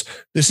 This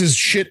is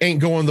shit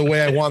ain't going the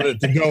way I wanted it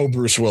to go,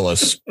 Bruce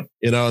Willis.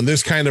 And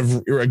this kind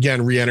of,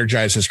 again,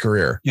 re-energized his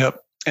career. Yep.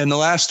 And the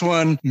last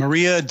one,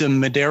 Maria de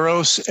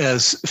Medeiros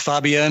as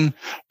Fabienne,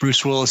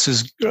 Bruce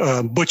Willis's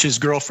Butch's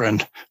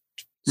girlfriend.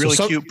 Really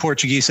cute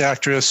Portuguese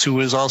actress who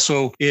was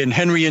also in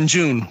Henry and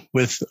June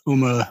with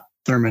Uma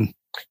Thurman.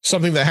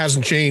 Something that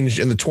hasn't changed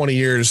in the 20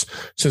 years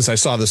since I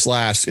saw this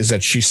last is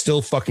that she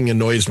still fucking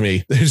annoys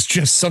me. There's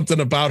just something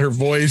about her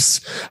voice.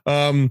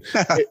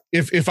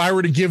 If I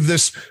were to give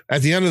this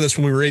at the end of this,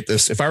 when we rate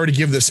this, if I were to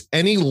give this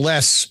any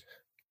less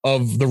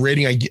of the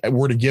rating I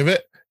were to give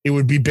it, it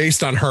would be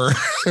based on her.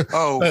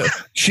 Oh,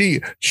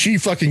 she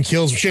fucking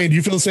kills. Shane, do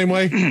you feel the same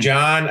way?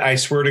 John, I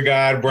swear to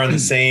God, we're on the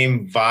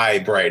same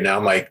vibe right now.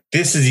 I'm like,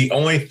 this is the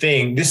only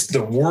thing. This is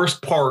the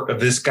worst part of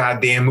this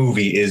goddamn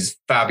movie is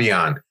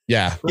Fabienne.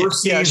 Yeah.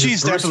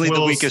 She's definitely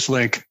the weakest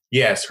link.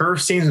 Yes. Her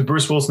scenes with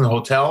Bruce Willis in the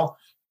hotel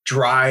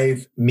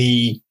drive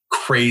me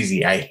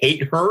crazy. I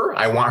hate her.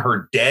 I want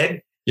her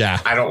dead. Yeah.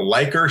 I don't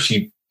like her.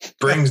 She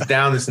brings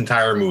down this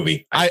entire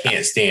movie. I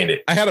can't stand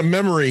it. I had a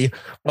memory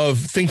of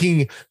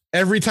thinking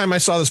every time I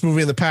saw this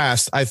movie in the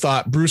past, I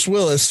thought Bruce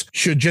Willis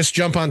should just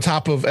jump on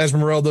top of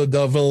Esmeralda de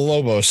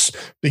Villalobos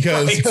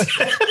because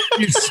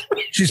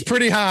she's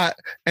pretty hot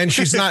and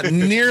she's not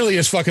nearly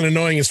as fucking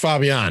annoying as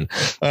Fabienne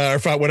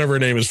or whatever her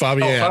name is.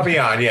 Fabienne. Oh,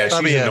 Fabienne. Yeah.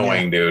 She's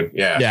annoying, dude.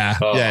 Yeah.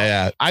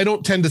 Yeah. I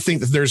don't tend to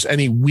think that there's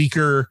any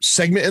weaker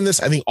segment in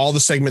this. I think all the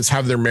segments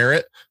have their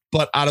merit,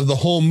 but out of the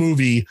whole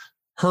movie,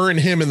 her and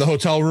him in the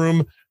hotel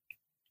room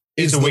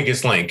is the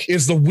weakest link.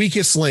 Is the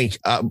weakest link,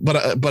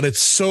 but it's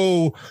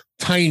so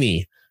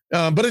tiny.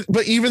 But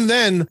even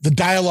then, the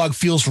dialogue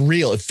feels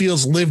real. It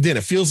feels lived in.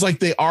 It feels like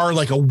they are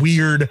like a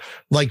weird,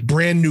 like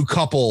brand new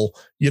couple,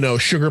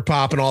 sugar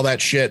pop and all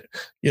that shit,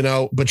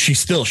 but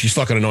she's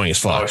fucking annoying as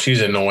fuck. Oh,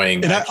 she's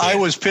annoying. And I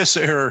was pissed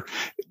at her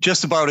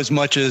just about as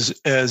much as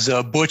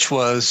Butch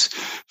was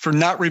for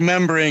not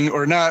remembering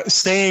or not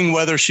saying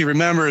whether she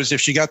remembers if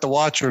she got the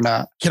watch or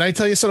not. Can I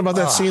tell you something about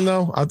that scene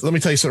though? Let me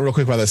tell you something real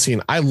quick about that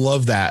scene. I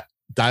love that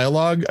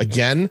dialogue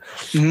again,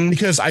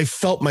 because I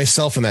felt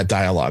myself in that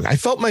dialogue. I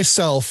felt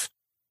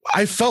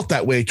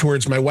that way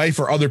towards my wife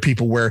or other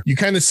people where you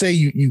kind of say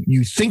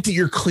you think that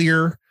you're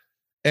clear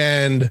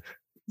and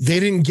they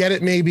didn't get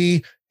it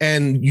maybe.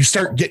 And you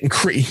start getting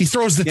he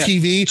throws the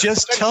TV.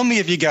 Just tell me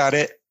if you got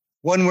it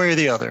one way or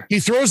the other. He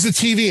throws the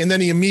TV and then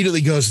he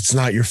immediately goes, it's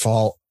not your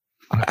fault.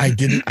 I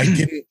didn't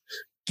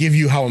give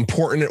you how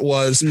important it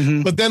was.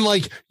 But then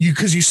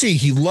because you see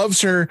he loves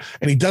her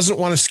and he doesn't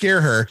want to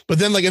scare her. But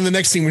then in the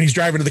next scene when he's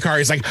driving to the car,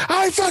 he's like,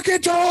 I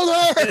fucking told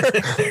her.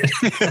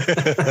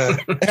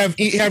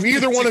 have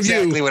either one of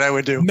you what I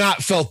would do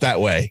not felt that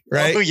way,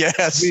 right? Oh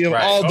yes. We have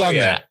all done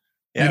that.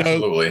 Yeah,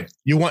 absolutely.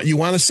 You want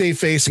to save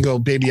face and go,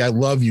 baby, I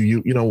love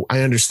you.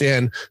 I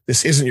understand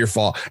this isn't your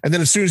fault. And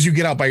then as soon as you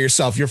get out by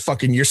yourself, you're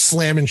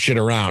slamming shit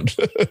around.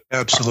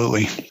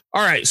 Absolutely.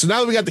 All right. So now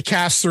that we got the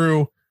cast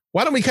through,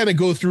 why don't we kind of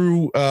go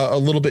through a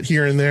little bit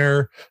here and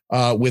there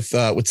with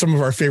some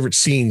of our favorite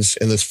scenes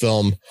in this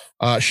film?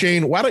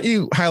 Shane, why don't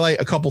you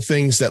highlight a couple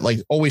things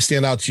that always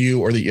stand out to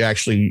you or that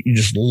you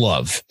just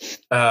love?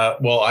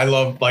 Well, I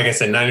love, like I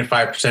said,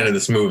 95% of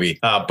this movie.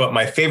 But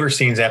my favorite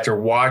scenes after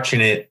watching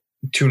it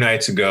 2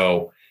 nights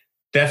ago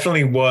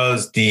definitely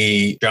was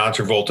the John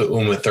Travolta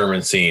Uma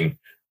Thurman scene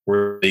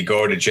where they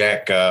go to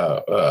Jack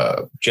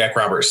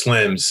Robert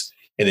Slim's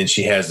and then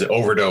she has the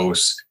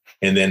overdose.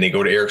 And then they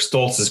go to Eric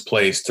Stoltz's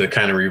place to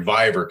kind of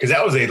revive her. Cause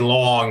that was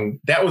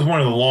one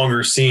of the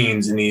longer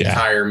scenes in the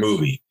entire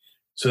movie.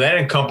 So that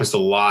encompassed a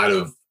lot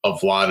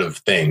of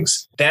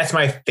things. That's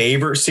my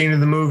favorite scene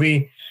of the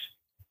movie.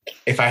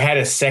 If I had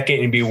a second,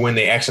 it'd be when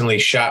they accidentally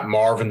shot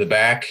Marv in the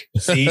back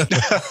seat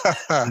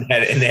and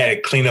they had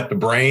to clean up the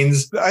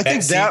brains. I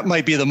think that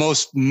might be the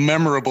most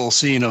memorable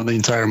scene of the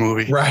entire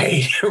movie.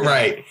 Right.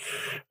 Right.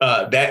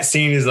 That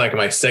scene is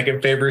my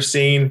second favorite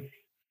scene.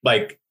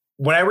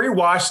 When I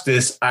rewatched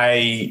this,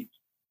 I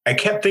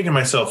kept thinking to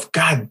myself,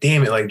 God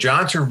damn it.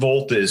 John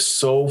Travolta is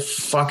so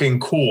fucking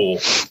cool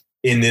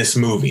in this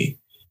movie.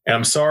 And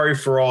I'm sorry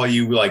for all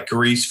you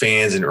Grease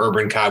fans and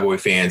Urban Cowboy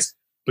fans,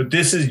 but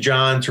this is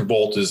John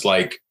Travolta's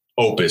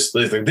opus.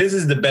 This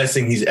is the best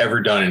thing he's ever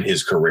done in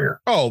his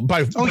career. Oh,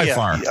 by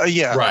far.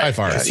 Yeah. Right. By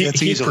far.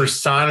 He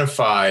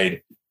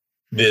personified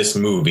this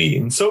movie.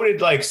 And so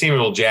did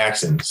Samuel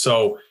Jackson.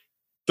 So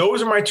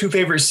those are my 2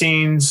 favorite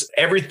scenes.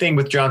 Everything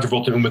with John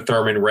Travolta and Uma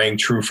Thurman rang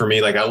true for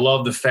me. I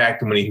love the fact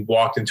that when he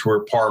walked into her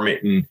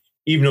apartment and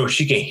even though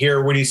she can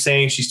hear what he's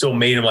saying, she still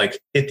made him like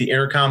hit the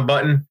intercom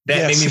button.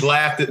 That made me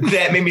laugh.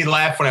 That made me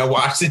laugh when I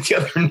watched it the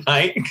other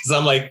night, because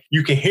I'm like,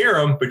 you can hear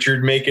him, but you're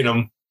making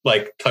him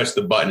like touch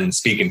the button and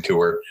speaking to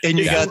her. And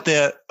you got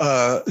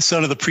that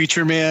Son of the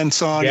Preacher Man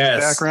song in the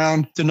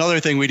background. It's another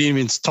thing we didn't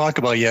even talk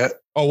about yet.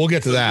 Oh, we'll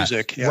get to that.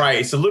 Music, Right.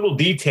 It's the little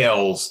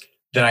details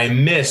that I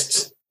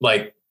missed,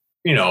 like,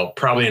 you know,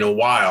 probably in a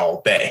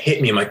while, that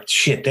hit me. I'm like,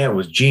 shit, that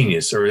was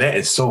genius, or that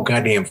is so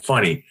goddamn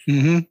funny.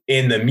 Mm-hmm.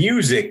 And the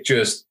music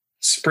just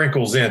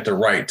sprinkles in at the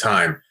right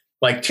time.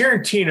 Like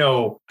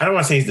Tarantino, I don't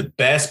want to say he's the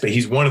best, but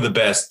he's one of the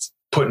best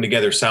putting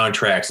together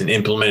soundtracks and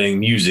implementing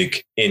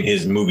music in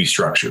his movie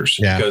structures.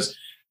 Yeah. Because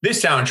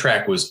this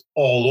soundtrack was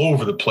all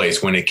over the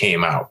place when it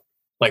came out.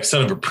 Like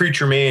Son of a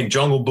Preacher Man,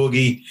 Jungle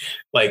Boogie,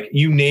 like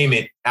you name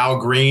it, Al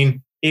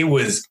Green. It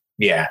was,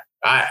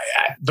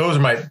 those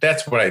are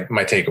that's what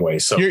my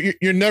takeaways. So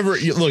you're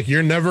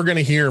never going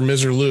to hear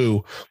Ms.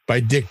 Lou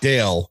by Dick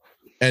Dale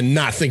and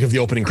not think of the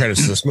opening credits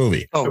of this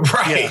movie. Oh,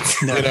 right.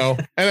 Yeah. You know,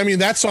 and I mean,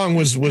 that song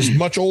was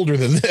much older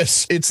than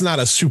this. It's not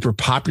a super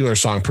popular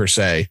song per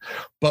se,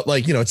 but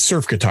like, you know, it's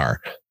surf guitar,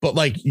 but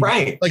like,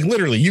 right. Like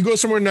literally you go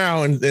somewhere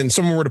now and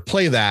someone were to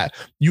play that,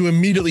 you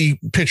immediately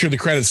picture the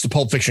credits to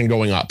Pulp Fiction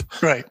going up.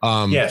 Right.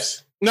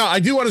 Yes. Now,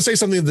 I do want to say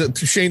something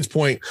to Shane's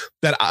point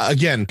that,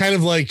 again, kind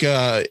of like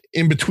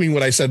in between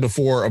what I said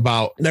before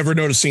about never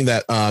noticing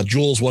that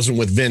Jules wasn't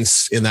with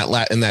Vince in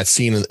that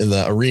scene in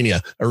the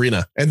arena.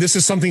 And this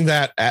is something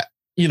that,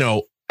 you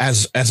know,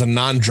 as a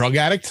non-drug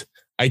addict,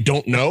 I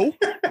don't know.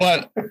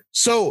 But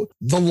so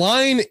the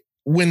line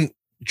when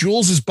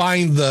Jules is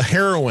buying the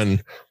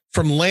heroin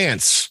from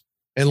Lance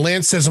and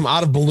Lance says, "I'm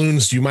out of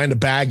balloons. Do you mind a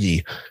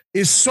baggie?"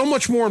 is so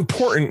much more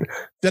important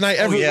than I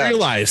ever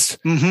realized.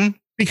 Mm-hmm.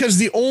 Because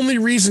the only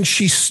reason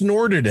she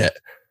snorted it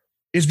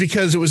is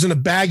because it was in a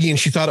baggie and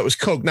she thought it was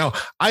Coke. Now,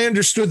 I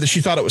understood that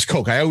she thought it was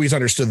Coke. I always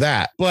understood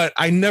that. But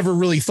I never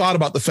really thought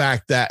about the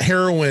fact that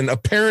heroin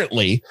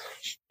apparently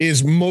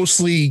is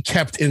mostly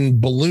kept in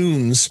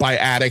balloons by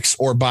addicts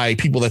or by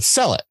people that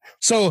sell it.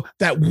 So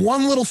that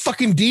one little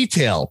fucking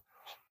detail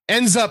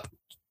ends up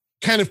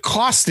kind of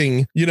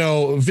costing, you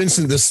know,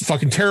 Vincent this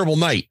fucking terrible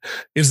night,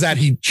 is that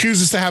he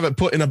chooses to have it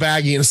put in a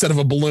baggie instead of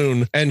a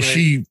balloon. And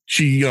she,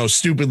 you know,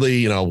 stupidly,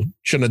 you know,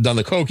 shouldn't have done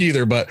the Coke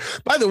either. But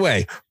by the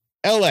way,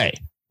 LA,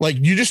 like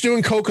you just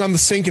doing Coke on the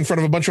sink in front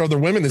of a bunch of other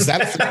women. Is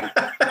that?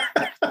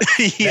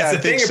 Yeah, that's the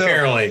thing, so.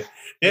 Apparently.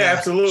 Yeah,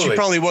 absolutely. She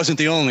probably wasn't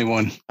the only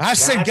one. I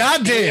said,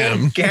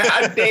 goddamn.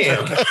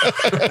 Goddamn.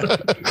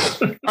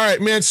 All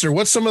right, Manster,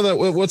 what's some of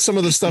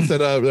the stuff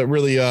that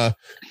really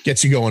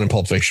gets you going in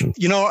Pulp Fiction?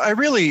 You know, I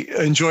really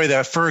enjoy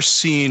that first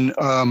scene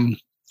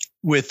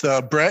with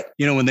Brett,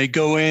 you know, when they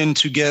go in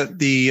to get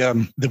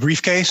the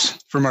briefcase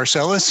for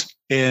Marcellus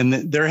and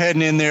they're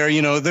heading in there,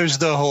 you know, there's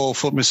the whole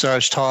foot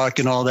massage talk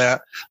and all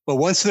that. But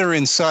once they're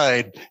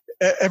inside,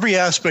 every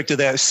aspect of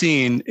that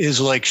scene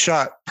is like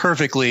shot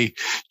perfectly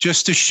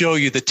just to show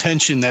you the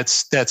tension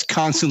that's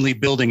constantly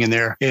building in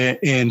there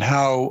and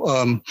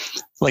how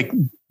like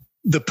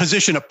the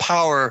position of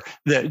power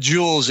that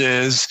Jules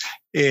is.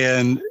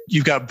 And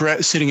you've got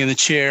Brett sitting in the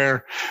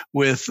chair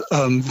with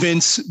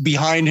Vince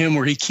behind him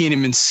where he can't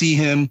even see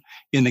him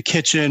in the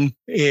kitchen.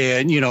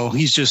 And, you know,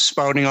 he's just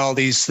spouting all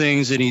these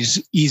things and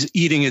he's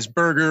eating his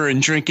burger and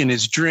drinking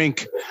his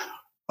drink.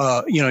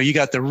 You know, you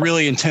got the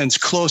really intense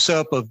close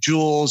up of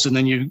Jules, and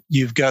then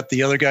you've got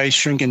the other guy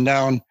shrinking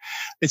down.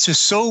 It's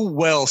just so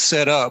well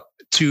set up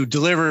to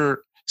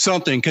deliver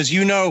something. Cause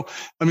you know,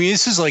 I mean,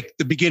 this is like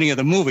the beginning of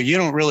the movie. You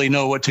don't really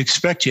know what to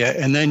expect yet.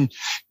 And then,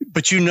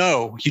 but you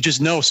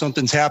just know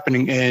something's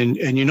happening and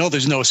you know,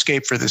 there's no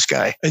escape for this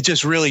guy. It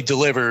just really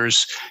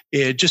delivers.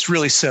 It just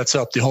really sets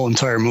up the whole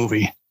entire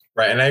movie.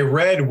 Right. And I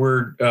read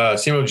where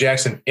Samuel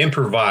Jackson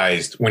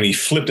improvised when he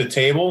flipped a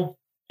table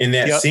in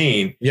that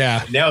scene.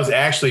 Yeah. And that was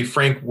actually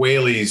Frank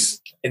Whaley's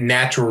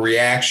natural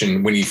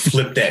reaction when he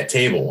flipped that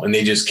table, and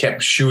they just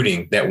kept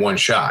shooting that one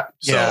shot.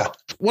 So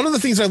one of the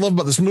things I love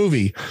about this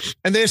movie,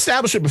 and they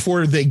establish it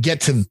before they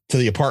get to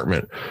the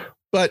apartment,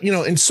 but you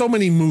know, in so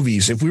many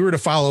movies, if we were to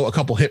follow a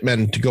couple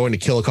hitmen to go in to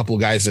kill a couple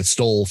of guys that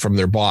stole from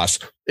their boss,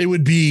 it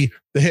would be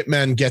the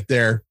hitmen get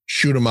there,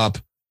 shoot them up,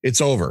 it's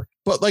over.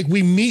 But like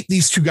we meet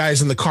these two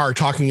guys in the car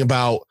talking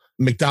about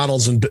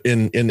McDonald's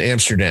in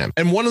Amsterdam.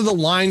 And one of the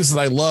lines that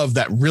I love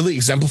that really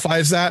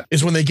exemplifies that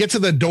is when they get to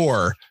the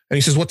door and he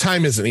says, "What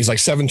time is it?" And he's like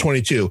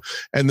 7:22.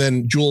 And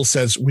then Jules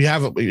says, "We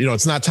haven't, you know,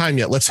 it's not time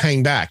yet. Let's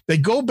hang back." They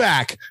go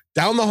back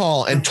down the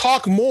hall and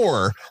talk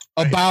more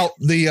about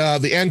the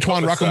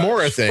Antoine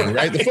Rocamora thing,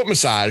 right? The foot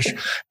massage.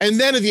 And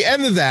then at the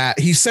end of that,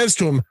 he says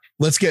to him,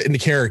 "Let's get into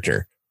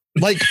character."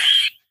 Like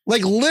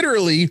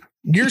literally,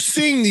 you're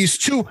seeing these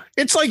two.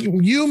 It's like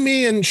you,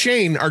 me, and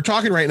Shane are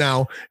talking right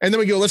now, and then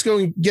we go, "Let's go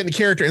and get in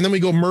character," and then we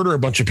go murder a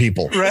bunch of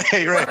people. Right.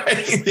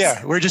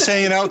 Yeah, we're just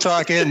hanging out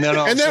talking, and then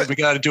all of a sudden we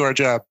got to do our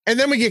job. And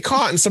then we get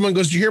caught, and someone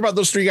goes, "Did you hear about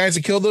those three guys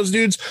that killed those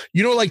dudes?"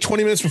 You know, like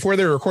 20 minutes before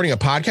they were recording a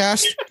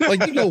podcast.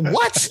 Like you go,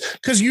 "What?"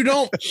 Because you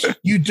don't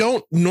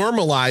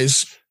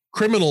normalize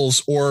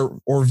criminals or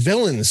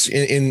villains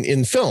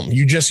in film.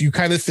 You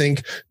kind of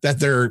think that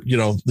they're,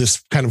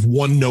 this kind of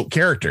one note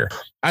character.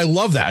 I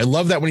love that. I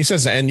love that when he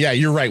says that. And yeah,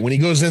 you're right. When he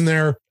goes in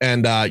there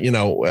and,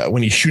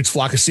 when he shoots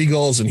flock of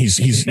seagulls and he's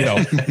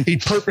he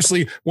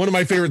purposely, one of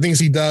my favorite things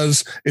he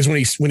does is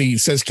when he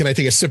says, can I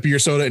take a sip of your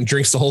soda, and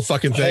drinks the whole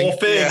fucking thing. Whole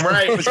thing, yeah.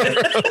 Right.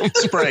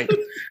 Sprite.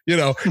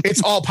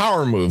 It's all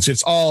power moves.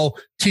 It's all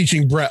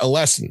teaching Brett a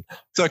lesson.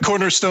 It's a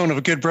cornerstone of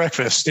a good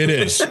breakfast. It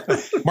is.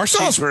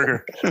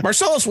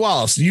 Marcellus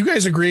Wallace. Do you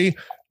guys agree?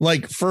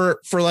 Like for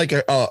like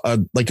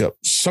a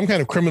some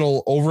kind of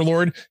criminal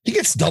overlord, he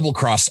gets double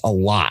crossed a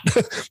lot.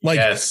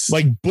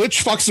 Like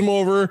Butch fucks him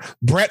over,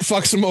 Brett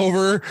fucks him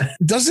over.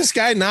 Does this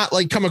guy not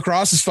like come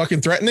across as fucking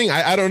threatening?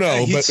 I don't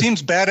know. He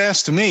seems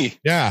badass to me.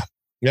 Yeah.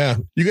 Yeah.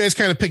 You guys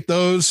kind of pick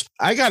those.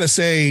 I gotta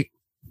say,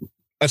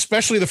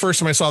 especially the first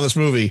time I saw this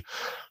movie,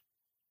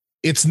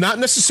 it's not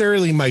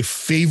necessarily my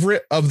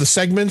favorite of the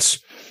segments,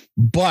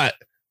 but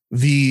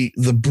the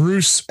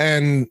Bruce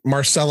and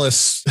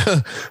Marcellus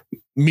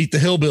Meet the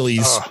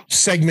Hillbillies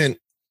segment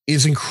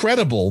is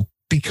incredible,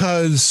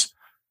 because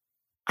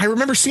I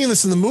remember seeing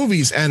this in the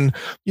movies, and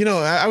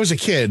I was a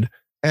kid,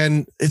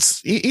 and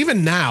it's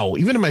even now,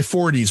 even in my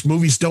 40s,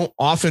 movies don't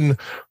often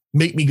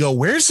make me go,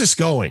 where's this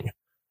going?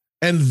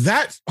 And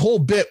that whole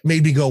bit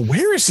made me go,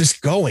 where is this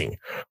going?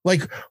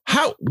 Like,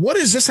 what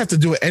does this have to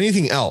do with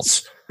anything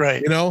else?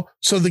 Right.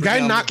 So the guy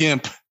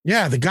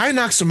the guy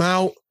knocks him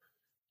out,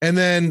 and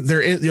then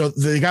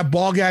they got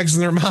ball gags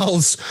in their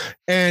mouths,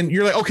 and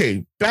you're like,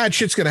 okay, bad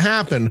shit's going to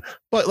happen.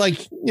 But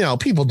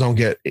people don't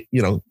get,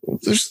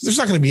 there's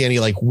not going to be any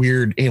like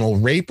weird anal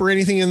rape or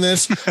anything in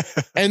this.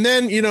 And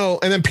then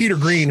Peter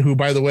Green, who,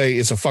 by the way,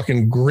 is a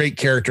fucking great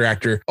character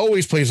actor,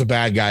 always plays a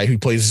bad guy who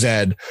plays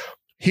Zed.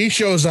 He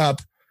shows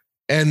up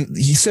and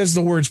he says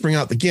the words, bring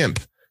out the gimp.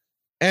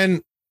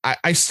 And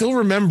I still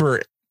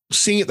remember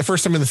seeing it the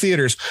first time in the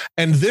theaters,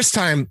 and this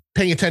time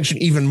paying attention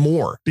even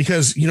more,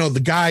 because the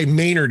guy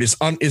Maynard is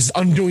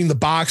undoing the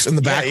box in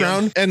the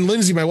background. Yeah. And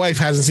Lindsay, my wife,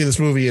 hasn't seen this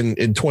movie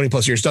in 20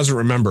 plus years, doesn't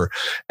remember.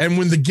 And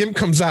when the gimp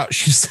comes out,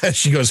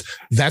 she goes,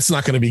 that's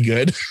not going to be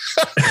good.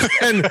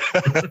 And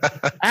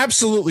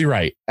absolutely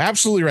right.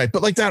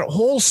 But like that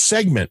whole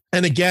segment,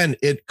 and again,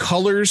 it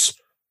colors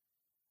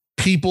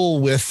people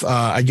with,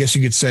 I guess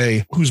you could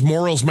say, whose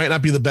morals might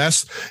not be the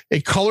best.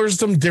 It colors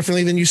them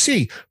differently than you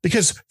see,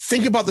 because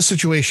think about the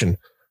situation.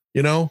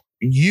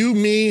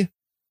 Me,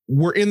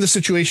 we're in the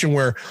situation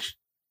where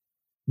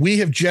we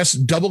have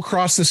just double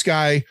crossed this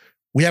guy.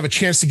 We have a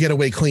chance to get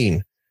away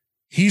clean.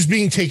 He's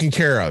being taken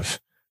care of.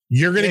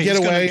 You're going to get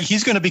away.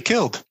 He's going to be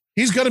killed.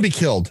 He's going to be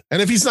killed.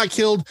 And if he's not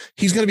killed,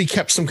 he's going to be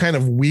kept some kind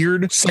of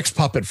weird sex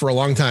puppet for a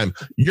long time.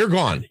 You're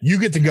gone. You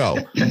get to go.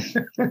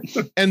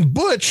 And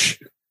Butch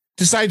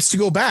decides to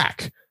go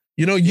back.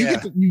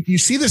 You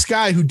see this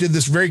guy who did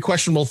this very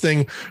questionable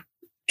thing.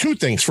 Two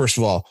things. First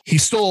of all, he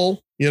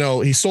stole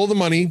the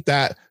money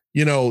that,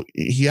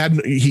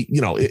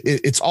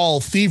 it's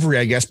all thievery,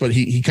 I guess, but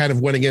he kind of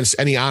went against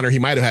any honor he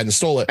might have had and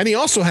stole it. And he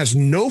also has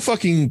no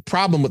fucking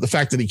problem with the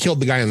fact that he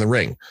killed the guy in the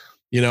ring.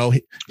 He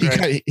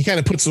kind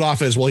of puts it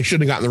off as, well, he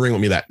shouldn't have gotten in the ring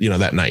with me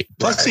that night.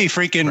 Plus he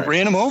freaking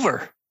ran him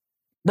over.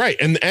 Right.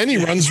 And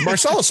he runs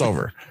Marcellus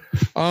over.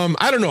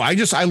 I don't know. I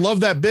love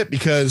that bit,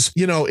 because,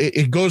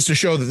 it goes to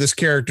show that this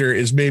character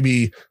is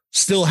maybe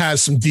still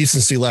has some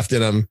decency left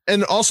in him.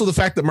 And also the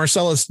fact that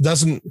Marcellus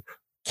doesn't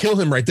kill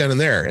him right then and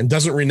there and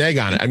doesn't renege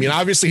on it. I mean,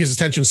 obviously his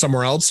attention's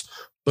somewhere else,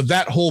 but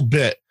that whole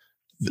bit.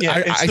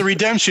 Yeah, it's the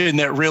redemption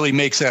that really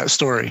makes that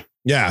story.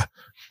 Yeah.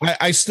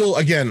 I still,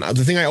 again,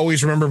 the thing I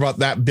always remember about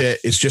that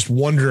bit is just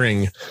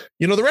wondering,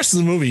 the rest of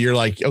the movie, you're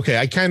like, okay,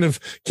 I kind of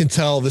can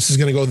tell this is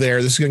going to go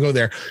there. This is going to go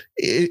there.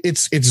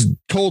 It's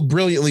told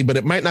brilliantly, but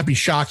it might not be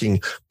shocking.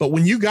 But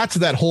when you got to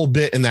that whole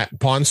bit in that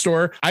pawn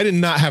store, I did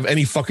not have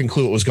any fucking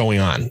clue what was going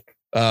on.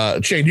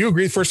 Shane, do you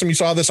agree? The first time you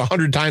saw this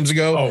 100 times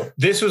ago? Oh,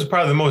 this was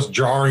probably the most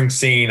jarring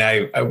scene.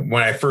 I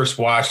when I first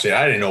watched it,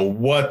 I didn't know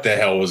what the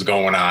hell was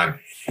going on.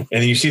 And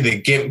then you see the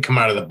gimp come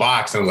out of the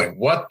box, and I was like,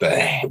 what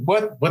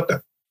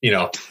the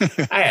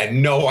I had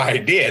no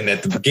idea. And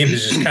that the gimp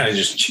is just kind of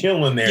just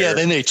chilling there. Yeah,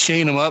 then they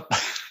chain him up.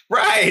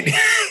 Right.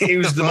 It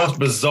was the most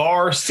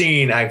bizarre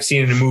scene I've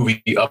seen in a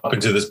movie up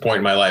until this point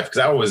in my life, because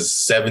I was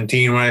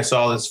 17 when I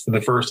saw this for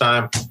the first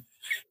time.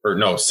 Or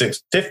no,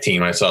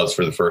 15 when I saw this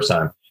for the first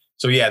time.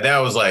 So yeah, that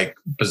was like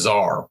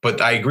bizarre.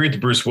 But I agree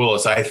with Bruce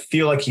Willis. I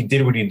feel like he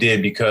did what he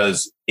did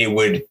because it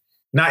would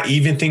not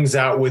even things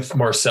out with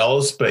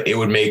Marcellus, but it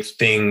would make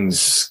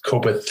things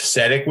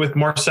copacetic with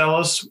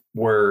Marcellus,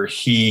 where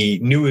he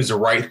knew it was the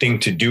right thing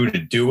to do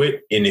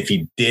it. And if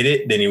he did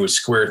it, then he would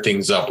square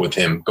things up with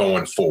him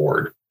going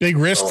forward. Big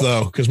risk,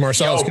 though, because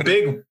Marcellus.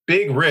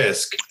 Big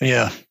risk.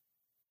 Yeah.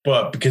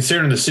 But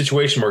considering the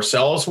situation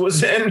Marcellus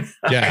was in,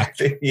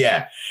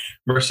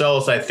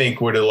 Marcellus, I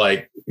think, would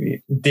have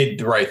did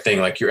the right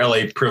thing. Like, your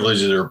LA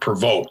privileges are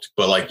provoked,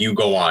 but you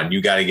go on,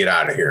 you got to get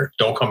out of here.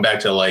 Don't come back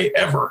to LA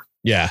ever.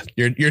 Yeah,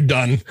 you're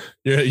done.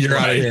 You're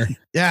out of here.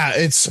 Yeah,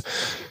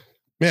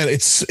 Man,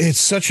 it's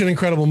such an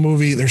incredible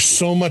movie. There's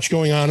so much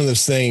going on in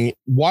this thing.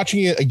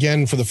 Watching it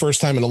again for the first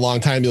time in a long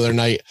time the other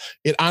night,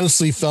 it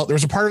honestly felt, there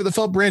was a part of it that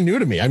felt brand new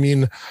to me. I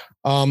mean,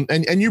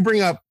 and you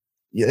bring up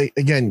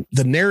again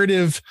the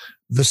narrative,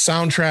 the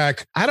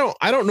soundtrack. I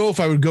don't know if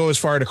I would go as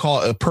far to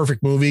call it a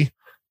perfect movie,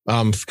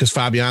 because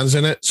Fabian's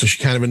in it, so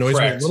she kind of annoys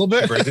me a little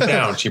bit. She brings it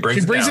down. She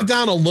brings it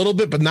down a little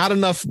bit, but not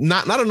enough.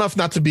 Not enough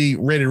not to be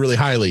rated really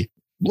highly.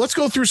 Let's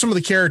go through some of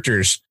the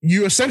characters.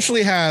 You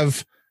essentially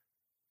have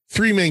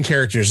three main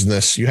characters in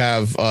this. You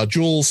have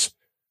Jules,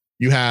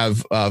 you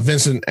have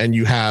Vincent, and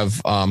you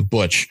have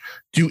Butch.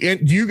 Do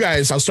you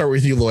guys, I'll start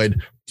with you,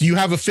 Lloyd. Do you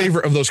have a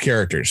favorite of those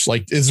characters?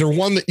 Like, is there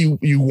one that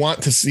you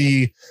want to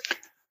see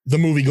the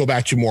movie go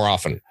back to more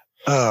often?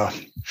 It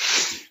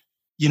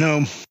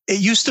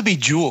used to be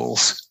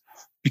Jules,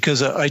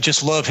 because I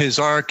just love his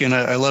arc and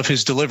I love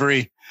his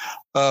delivery.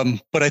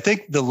 But I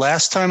think the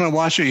last time I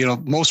watched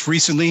it, most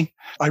recently,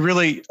 I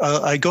really,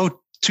 I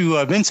go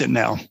to Vincent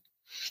now.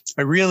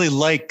 I really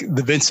like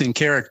the Vincent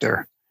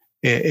character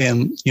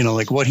and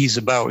like what he's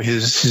about,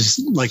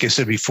 his, like I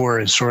said before,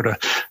 his sort of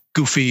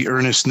goofy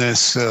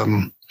earnestness.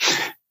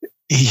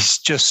 He's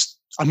just,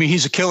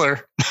 he's a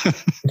killer.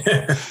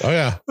 Oh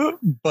yeah.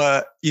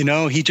 But,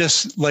 he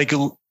just like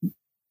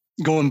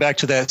going back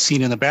to that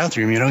scene in the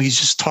bathroom, he's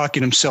just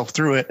talking himself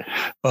through it.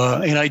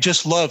 And I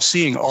just love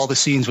seeing all the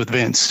scenes with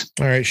Vince.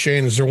 All right,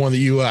 Shane, is there one that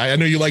you, I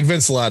know you like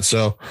Vince a lot,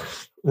 so.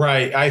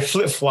 Right. I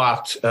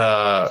flip-flopped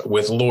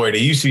with Lloyd.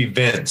 It used to be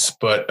Vince,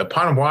 but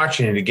upon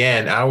watching it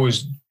again, I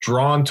was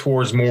drawn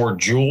towards more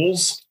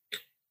Jules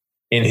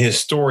in his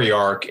story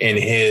arc and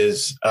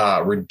his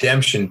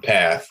redemption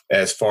path,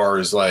 as far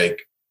as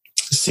like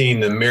seeing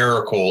the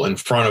miracle in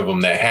front of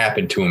him that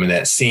happened to him in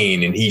that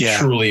scene. And he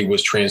truly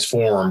was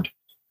transformed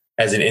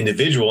as an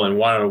individual and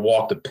wanted to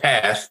walk the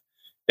path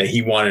that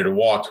he wanted to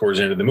walk towards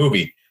the end of the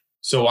movie.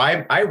 So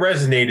I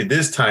resonated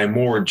this time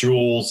more with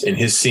Jules and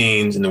his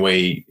scenes and the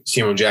way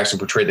Samuel Jackson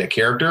portrayed that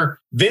character.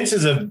 Vince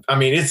is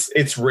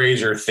it's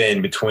razor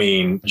thin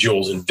between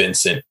Jules and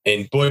Vincent,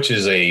 and Butch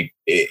is I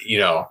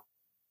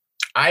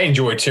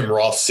enjoyed Tim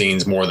Roth's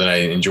scenes more than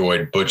I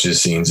enjoyed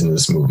Butch's scenes in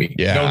this movie.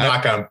 Yeah.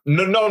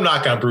 No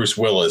knock on Bruce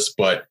Willis,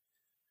 but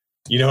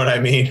you know what I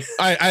mean?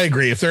 I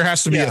agree. If there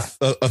has to be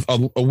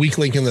a weak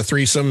link in the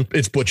threesome,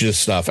 it's Butch's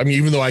stuff. I mean,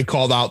 even though I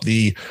called out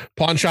the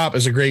pawn shop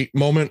as a great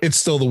moment, it's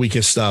still the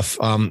weakest stuff.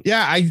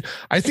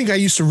 I think I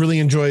used to really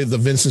enjoy the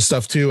Vincent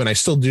stuff too, and I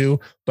still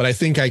do, but I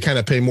think I kind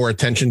of pay more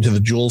attention to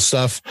the Jules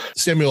stuff.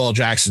 Samuel L.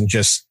 Jackson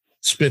just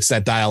spits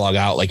that dialogue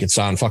out like it's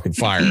on fucking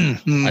fire.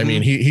 Mm-hmm. I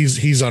mean,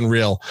 he's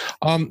unreal.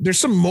 There's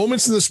some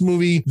moments in this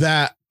movie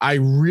that I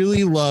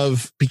really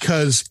love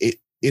because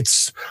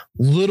it's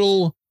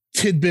little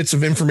tidbits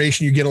of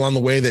information you get along the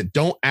way that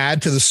don't add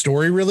to the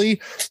story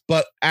really,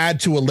 but add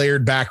to a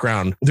layered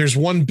background. There's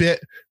one bit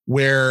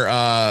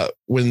where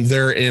when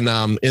they're in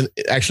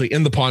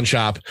the pawn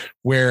shop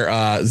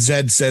where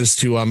Zed says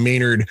to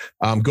Maynard,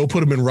 go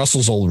put him in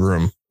Russell's old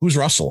room. Who's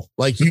Russell?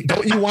 Like,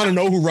 don't you want to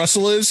know who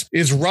Russell is?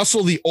 Is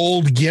Russell the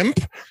old Gimp?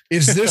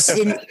 Is this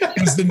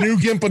is the new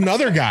Gimp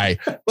another guy?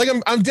 Like,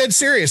 I'm dead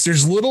serious.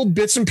 There's little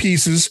bits and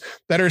pieces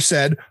that are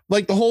said,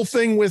 like the whole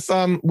thing with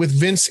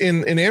Vince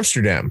in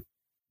Amsterdam.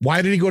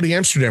 Why did he go to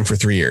Amsterdam for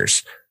 3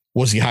 years?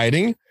 Was he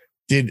hiding?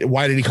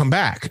 Why did he come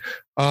back?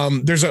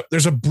 There's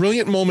a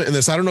brilliant moment in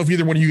this. I don't know if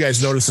either one of you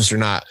guys noticed this or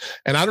not.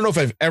 And I don't know if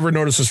I've ever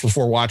noticed this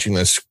before watching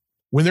this.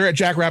 When they're at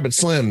Jack Rabbit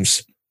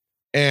Slim's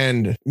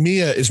and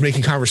Mia is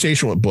making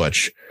conversation with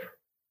Butch,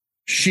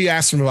 she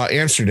asks him about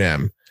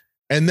Amsterdam.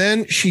 And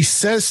then she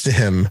says to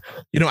him,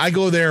 I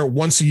go there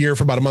once a year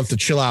for about a month to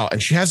chill out.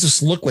 And she has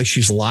this look like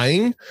she's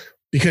lying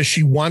because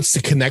she wants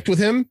to connect with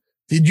him.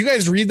 Did you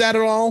guys read that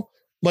at all?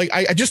 Like,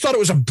 I just thought it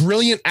was a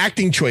brilliant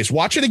acting choice.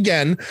 Watch it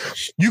again.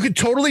 You could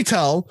totally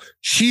tell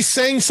she's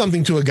saying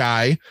something to a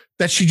guy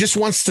that she just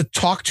wants to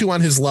talk to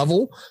on his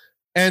level.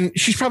 And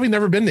she's probably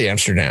never been to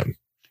Amsterdam.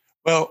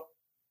 Well,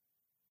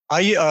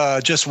 I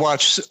just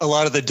watched a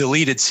lot of the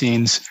deleted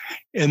scenes,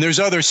 and there's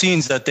other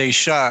scenes that they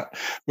shot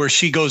where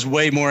she goes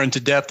way more into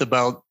depth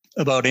about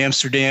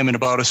Amsterdam and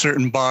about a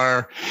certain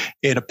bar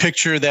and a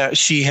picture that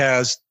she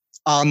has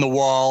on the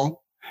wall.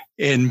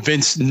 And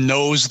Vince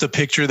knows the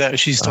picture that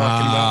she's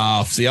talking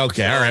about. See,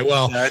 okay, all right.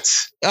 Well,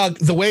 that's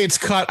the way it's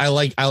cut. I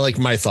like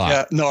my thought.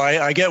 Yeah, no,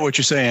 I get what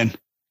you're saying.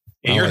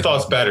 And your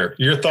thought's better.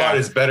 Your thought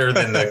is better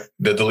than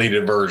the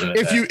deleted version.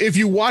 If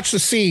you watch the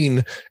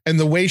scene and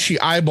the way she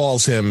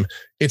eyeballs him,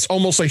 it's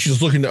almost like she's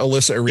looking to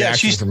elicit a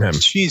reaction from him.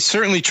 She's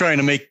certainly trying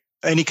to make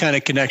any kind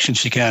of connection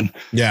she can.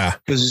 Yeah,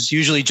 because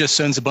usually just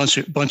sends a bunch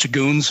of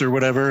goons or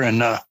whatever.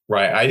 And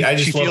right, I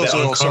just love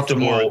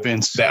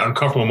that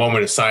uncomfortable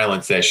moment of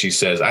silence that she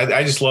says.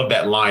 I just love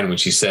that line when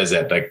she says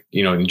that, like,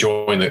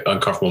 enjoying the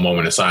uncomfortable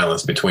moment of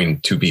silence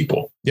between two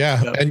people.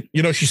 Yeah. And,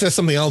 she says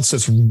something else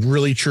that's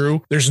really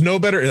true. There's no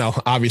better,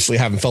 obviously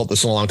haven't felt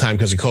this in a long time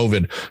because of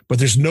COVID, but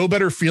there's no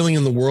better feeling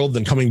in the world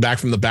than coming back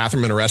from the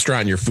bathroom in a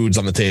restaurant and your food's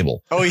on the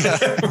table. Oh,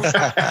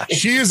 yeah.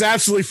 She is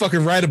absolutely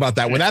fucking right about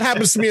that. When that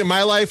happens to me in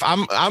my life,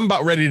 I'm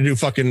about ready to do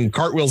fucking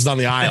cartwheels down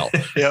the aisle.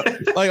 Yeah.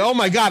 Like, oh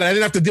my God, I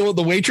didn't have to deal with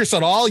the waitress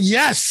at all.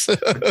 Yes.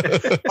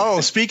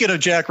 Oh, speaking of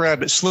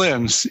Jackrabbit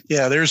Slims,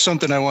 yeah, there's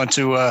something I want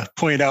to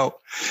point out.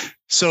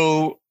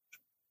 So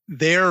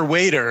their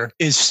waiter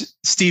is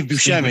Steve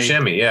Buscemi. Steve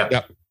Buscemi, yeah.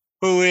 Yep.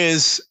 Who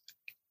is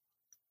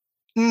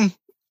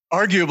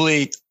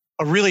arguably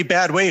a really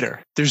bad waiter.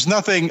 There's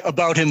nothing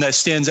about him that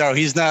stands out.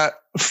 He's not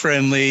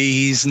friendly.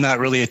 He's not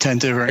really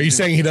attentive. Are you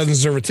saying he doesn't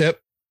deserve a tip?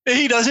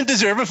 He doesn't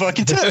deserve a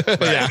fucking tip.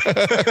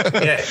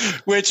 Yeah.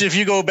 Which, if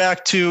you go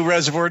back to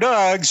Reservoir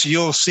Dogs,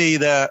 you'll see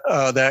that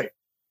that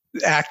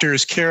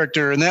actor's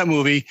character in that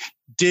movie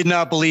did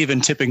not believe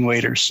in tipping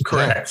waiters.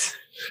 Correct.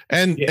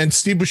 And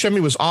Steve Buscemi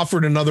was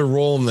offered another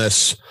role in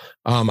this.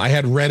 I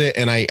had read it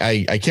and I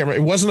can't remember.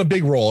 It wasn't a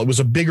big role. It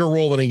was a bigger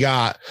role than he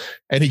got,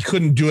 and he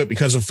couldn't do it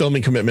because of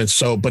filming commitments.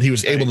 But he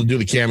was able to do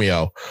the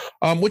cameo,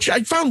 which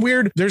I found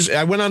weird.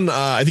 I went on,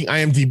 I think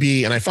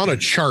IMDb, and I found a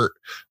chart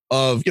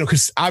of,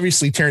 because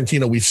obviously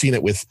Tarantino, we've seen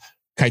it with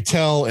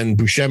Keitel and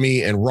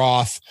Buscemi and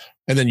Roth.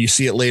 And then you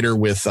see it later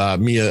with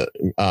Uma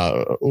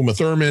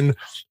Thurman.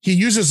 He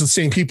uses the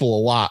same people a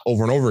lot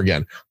over and over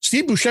again.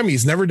 Steve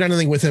Buscemi's never done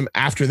anything with him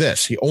after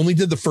this. He only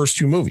did the first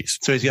 2 movies.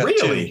 So he's got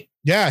really? 2.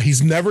 Yeah,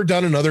 he's never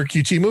done another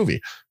QT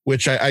movie,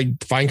 which I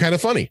find kind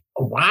of funny.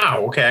 Oh,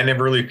 wow. Okay, I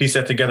never really pieced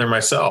that together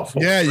myself.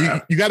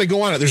 Yeah, you got to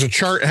go on it. There's a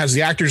chart, it has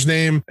the actor's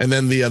name and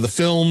then the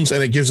films,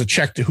 and it gives a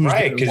check to who's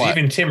right. Because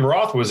even Tim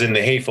Roth was in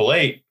The Hateful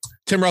Eight.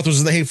 Tim Roth was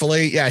in The Hateful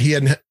Eight. Yeah,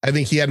 I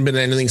think he hadn't been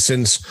in anything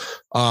since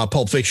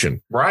Pulp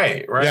Fiction.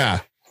 Right.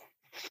 Yeah.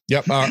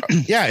 Yep.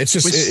 Yeah, it's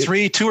just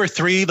was 2 or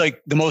 3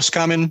 like the most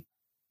common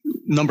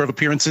number of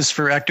appearances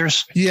for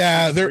actors.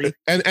 Yeah, there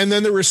and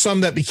then there were some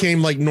that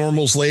became like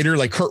normals later.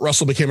 Like Kurt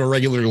Russell became a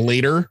regular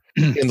later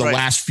in the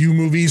last few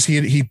movies.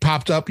 He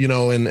popped up,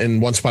 in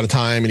Once Upon a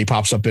Time, and he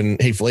pops up in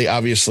Hateful Eight,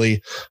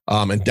 obviously,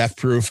 and Death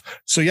Proof.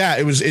 So yeah,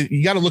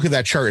 you got to look at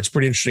that chart. It's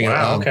pretty interesting.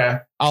 Wow, okay.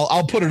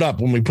 I'll put it up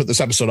when we put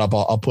this episode up.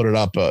 I'll put it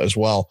up as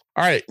well.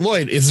 All right,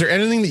 Lloyd, is there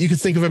anything that you could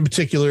think of in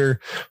particular?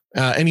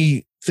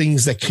 Any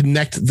things that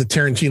connect the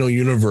Tarantino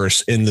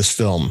universe in this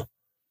film?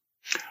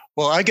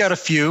 Well, I got a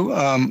few.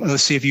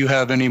 Let's see if you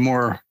have any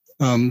more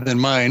than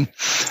mine.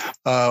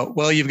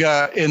 Well, you've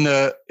got in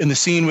the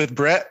scene with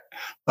Brett,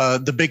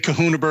 the Big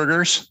Kahuna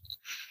Burgers,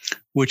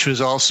 which was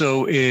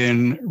also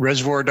in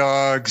Reservoir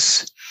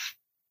Dogs.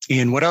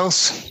 And what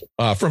else?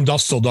 From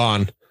Dusk Till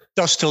Dawn.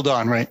 Dusk Till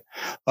Dawn, right?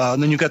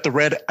 And then you've got the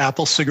Red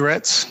Apple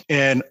cigarettes.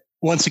 And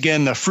once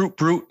again, the Fruit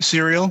Brute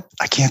cereal.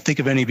 I can't think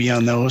of any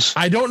beyond those.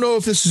 I don't know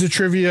if this is a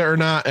trivia or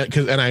not,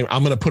 and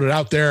I'm going to put it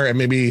out there, and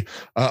maybe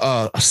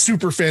a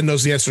super fan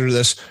knows the answer to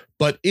this.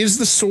 But is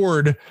the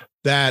sword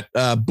that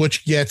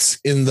Butch gets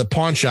in the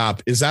pawn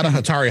shop, is that a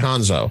Hattori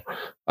Hanzo?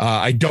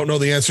 I don't know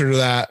the answer to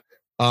that.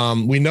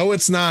 We know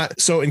it's not.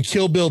 So in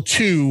Kill Bill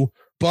 2,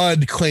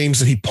 Bud claims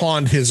that he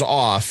pawned his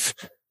off,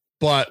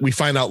 but we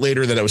find out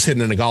later that it was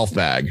hidden in a golf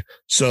bag.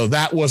 So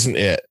that wasn't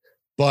it.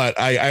 But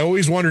I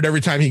always wondered every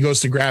time he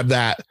goes to grab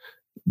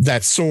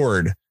that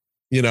sword,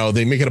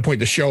 they make it a point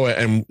to show it.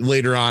 And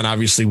later on,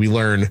 obviously, we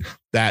learn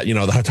that, the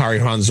Hattori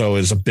Hanzo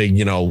is a big,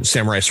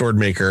 samurai sword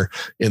maker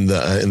in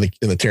the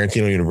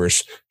Tarantino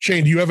universe.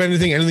 Shane, do you have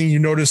anything you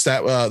noticed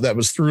that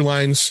was through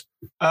lines?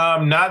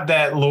 Not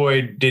that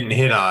Lloyd didn't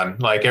hit on.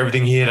 Like,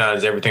 everything he hit on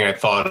is everything I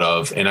thought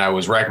of. And I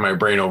was racking my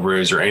brain over,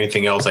 is there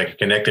anything else I could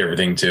connect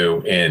everything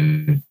to?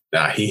 And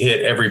he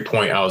hit every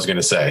point I was going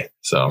to say.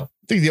 So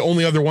I think the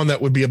only other one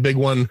that would be a big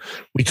one,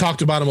 we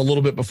talked about him a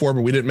little bit before,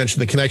 but we didn't mention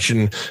the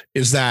connection,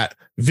 is that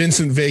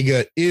Vincent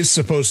Vega is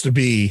supposed to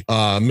be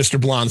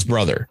Mr. Blonde's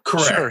brother.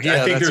 Correct. Sure,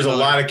 yeah, I think there's a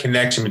lot of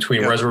connection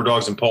between Reservoir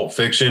Dogs and Pulp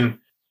Fiction.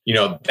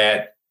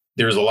 That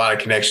there's a lot of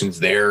connections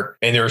there.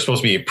 And there was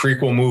supposed to be a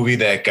prequel movie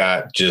that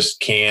got just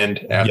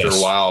canned after a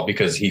while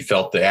because he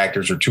felt the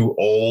actors were too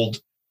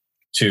old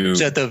to. Is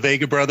that the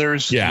Vega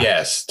brothers? Yeah.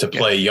 Yes, to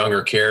play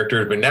younger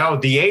characters. But now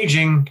with the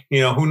aging,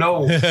 who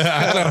knows?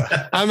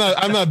 I'm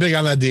not big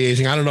on that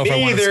de-aging. I don't know if I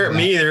want to see that.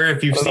 Me either.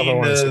 If you've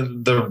seen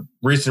the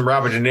recent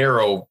Robert De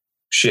Niro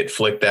shit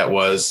flick that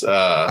was,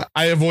 I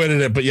avoided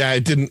it, but yeah,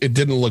 it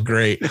didn't look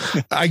great.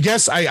 I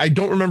guess I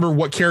don't remember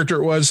what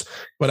character it was,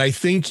 but I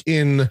think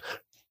in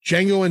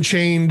Django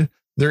Unchained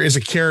there is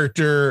a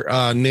character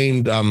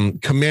named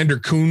Commander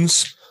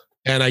Coons.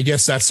 And I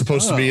guess that's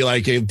supposed to be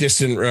like a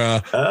distant,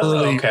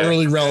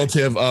 early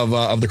relative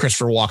of the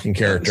Christopher Walken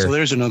character. So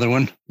there's another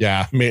one.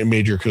 Yeah,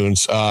 Major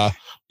Coons. There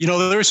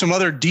were some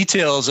other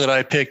details that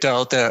I picked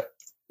out that,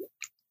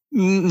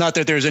 not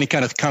that there's any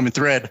kind of common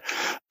thread,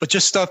 but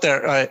just stuff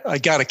that I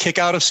got a kick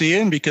out of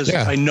seeing because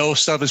I know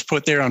stuff is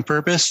put there on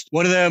purpose.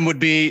 One of them would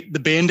be the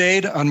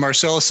Band-Aid on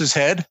Marcellus's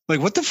head. Like,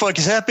 what the fuck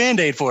is that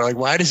Band-Aid for? Like,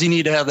 why does he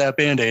need to have that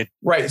Band-Aid?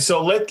 Right.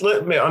 So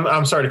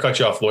I'm sorry to cut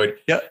you off, Lloyd.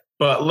 Yeah.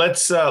 But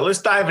let's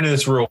dive into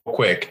this real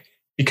quick,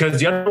 because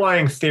the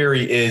underlying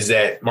theory is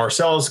that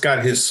Marcellus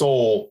got his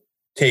soul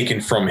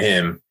taken from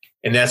him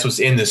and that's what's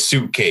in the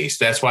suitcase.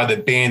 That's why the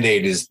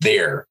Band-Aid is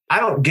there. I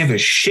don't give a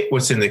shit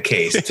what's in the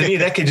case. To me,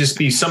 that could just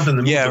be something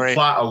to move the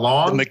plot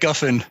along. The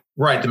MacGuffin.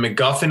 Right, the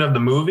MacGuffin of the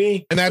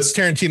movie. And that's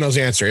Tarantino's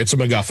answer. It's a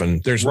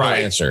MacGuffin. There's no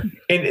answer.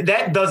 And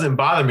that doesn't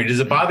bother me. Does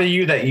it bother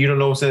you that you don't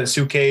know what's in the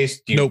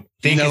suitcase? Do you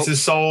think it's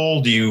his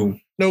soul? Do you?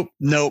 Nope.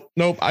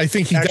 I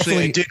think he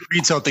definitely did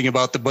read something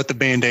about what the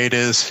Band-Aid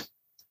is.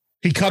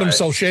 He cut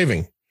himself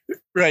shaving.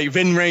 Right.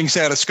 Vin Rhames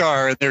had a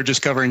scar and they're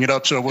just covering it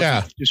up. So it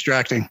wasn't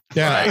distracting.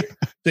 Yeah. Right.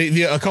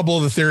 A couple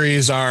of the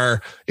theories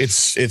are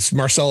it's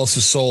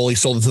Marcellus' soul. He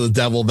sold it to the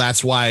devil.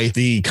 That's why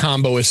the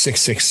combo is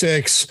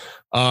 666.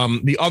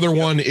 The other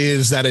one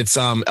is that it's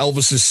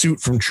Elvis's suit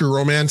from True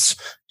Romance.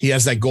 He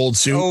has that gold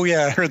suit. Oh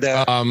yeah, I heard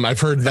that. I've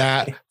heard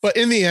that. But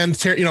in the end,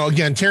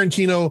 again,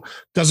 Tarantino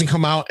doesn't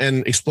come out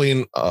and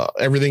explain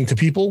everything to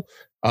people.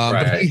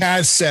 But he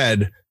has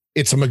said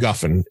it's a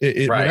MacGuffin.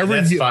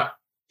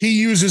 He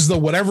uses the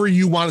whatever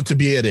you want it to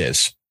be. It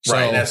is. So,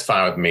 right, that's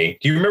fine with me.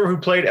 Do you remember who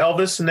played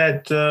Elvis in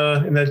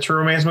that True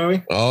Romance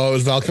movie? Oh, it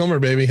was Val Kilmer,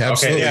 baby.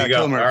 Absolutely. Okay, there you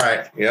go. Kilmer. All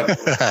right. Yep.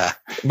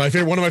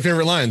 One of my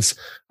favorite lines.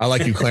 I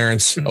like you,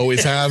 Clarence.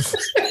 Always have,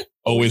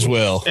 always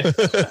will.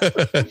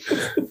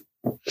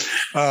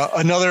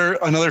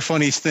 Another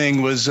funny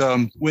thing was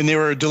when they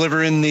were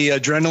delivering the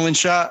adrenaline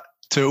shot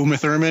to Uma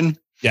Thurman.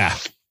 Yeah.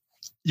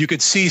 You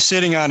could see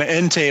sitting on an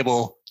end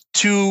table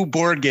 2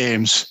 board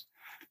games,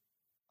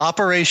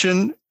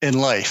 Operation and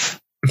Life.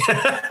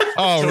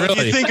 Oh, so really?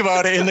 If you think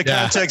about it in the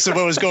context of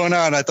what was going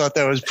on, I thought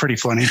that was pretty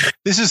funny.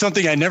 This is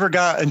something I never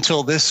got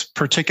until this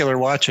particular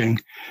watching.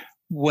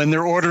 When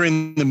they're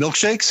ordering the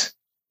milkshakes,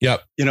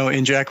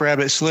 in Jack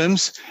Rabbit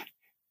Slims,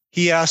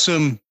 he asks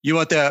them, "You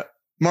want that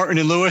Martin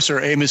and Lewis or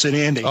Amos and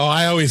Andy?" Oh,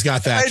 I always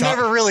got that. I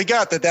never really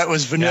got that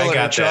was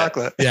vanilla or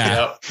chocolate.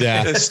 Yeah.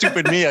 Yeah. It's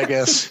stupid me, I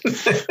guess.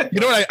 You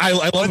know what I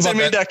love Once about I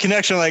made that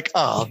connection, like,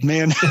 oh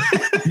man.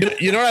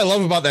 You know what I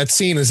love about that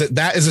scene is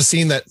that is a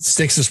scene that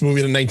sticks this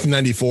movie to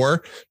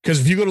 1994. Because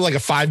if you go to like a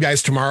Five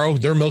Guys tomorrow,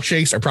 their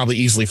milkshakes are probably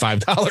easily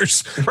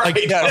 $5. Right.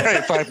 Like,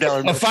 right.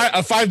 $5.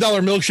 A $5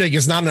 milkshake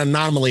is not an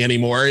anomaly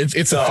anymore.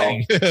 It's a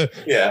thing.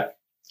 Yeah.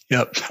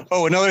 Yep.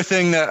 Oh, another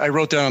thing that I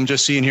wrote down, I'm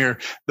just seeing here,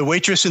 the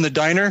waitress in the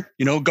diner,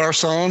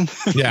 Garcon.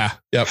 Yeah.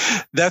 Yep.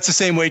 That's the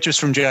same waitress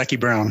from Jackie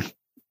Brown.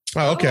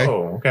 Oh, okay.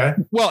 Okay.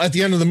 Well, at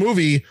the end of the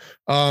movie,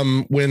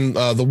 when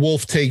the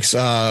wolf takes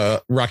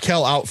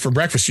Raquel out for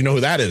breakfast, you know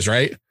who that is,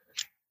 right?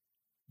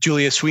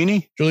 Julia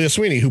Sweeney,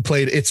 who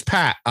played It's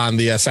Pat on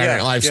the Saturday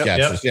Night Live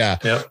sketches.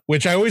 Yep.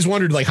 Which I always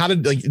wondered, like,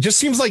 it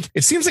seems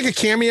like a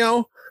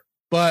cameo.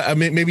 But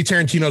maybe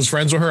Tarantino's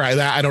friends with her.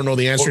 I don't know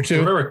the answer to.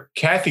 Remember,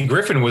 Kathy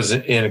Griffin was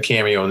in a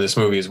cameo in this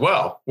movie as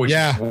well, which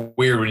is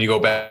weird when you go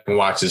back and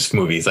watch this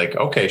movie. It's like,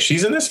 okay,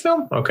 she's in this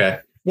film? Okay.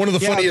 One of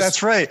the funniest.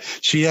 That's right.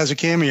 She has a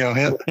cameo.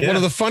 Yeah. One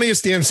of the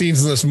funniest damn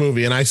scenes in this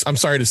movie, and I'm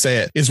sorry to say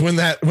it, is when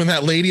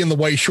that lady in the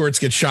white shorts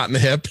gets shot in the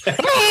hip.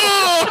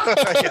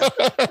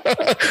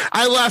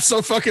 I laughed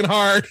so fucking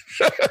hard.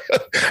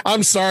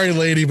 I'm sorry,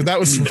 lady, but that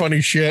was some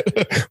funny shit.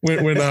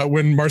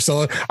 When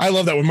Marcella, I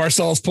love that when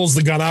Marcellus pulls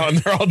the gun out and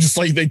they're all just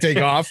like they take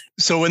off.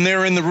 So when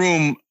they're in the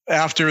room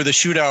after the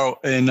shootout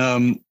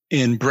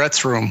in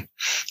Brett's room,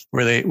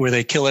 where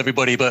they kill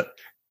everybody, but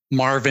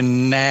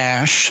Marvin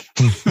Nash.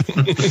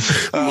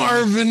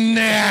 Marvin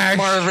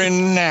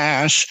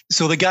Nash.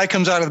 So the guy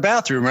comes out of the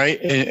bathroom, right?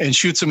 And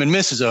shoots him and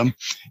misses him.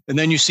 And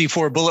then you see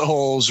 4 bullet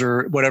holes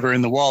or whatever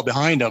in the wall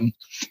behind him.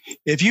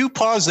 If you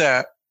pause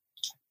that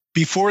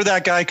before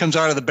that guy comes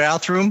out of the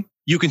bathroom,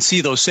 you can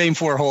see those same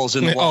 4 holes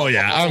in the wall. Oh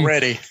yeah.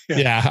 Already.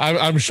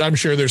 I'm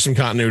sure there's some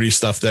continuity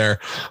stuff there.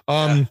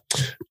 I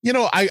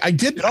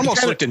did. It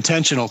almost looked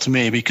intentional to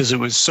me because it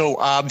was so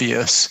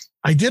obvious.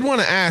 I did want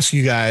to ask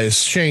you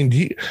guys, Shane,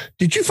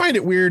 did you find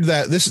it weird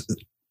that this,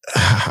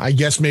 I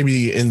guess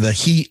maybe in the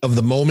heat of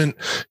the moment,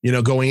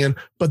 going in,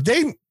 but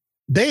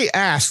they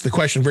asked the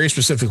question very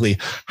specifically,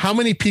 how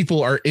many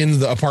people are in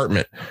the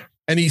apartment?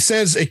 And he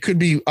says it could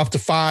be up to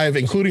 5,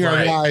 including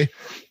our guy.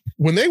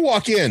 When they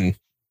walk in,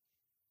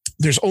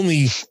 there's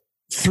only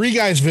 3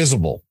 guys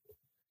visible,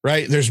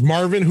 right? There's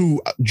Marvin,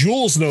 who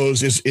Jules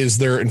knows is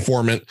their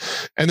informant,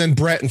 and then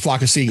Brett and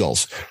Flock of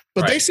Seagulls.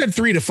 But they said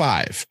 3 to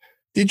 5.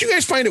 Did you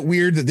guys find it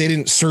weird that they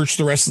didn't search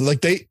the rest of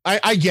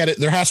I get it.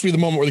 There has to be the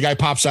moment where the guy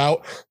pops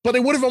out, but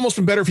it would have almost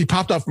been better if he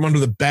popped out from under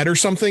the bed or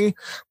something.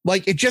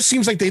 Like, it just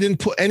seems like they didn't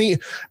put any,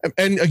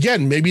 and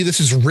again, maybe this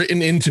is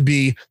written in to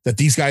be that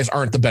these guys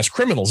aren't the best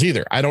criminals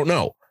either. I don't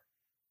know.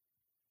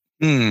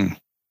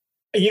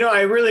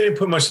 I really didn't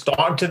put much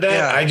thought to that.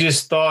 Yeah. I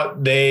just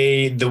thought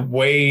the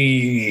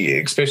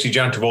way, especially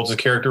John Travolta's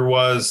character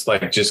was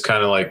like, just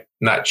kind of like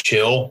not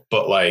chill,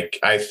 but like,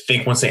 I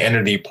think once they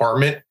entered the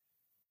apartment,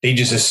 they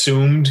just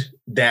assumed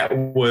that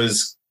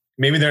was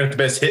maybe they're not the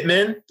best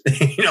hitman.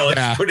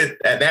 Let's put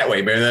it that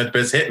way. Maybe they're not the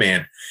best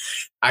hitman.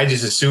 I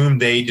just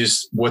assumed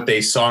what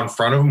they saw in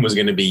front of them was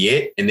going to be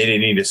it. And they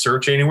didn't need to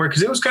search anywhere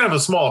because it was kind of a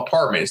small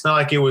apartment. It's not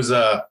like it was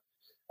a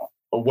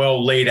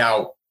well laid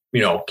out,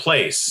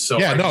 place. So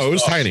it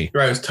was tiny.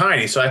 Right. It was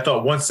tiny. So I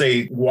thought once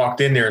they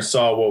walked in there and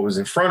saw what was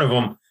in front of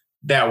them,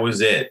 that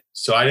was it.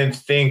 So I didn't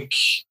find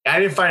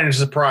it a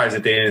surprise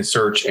that they didn't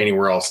search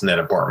anywhere else in that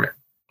apartment.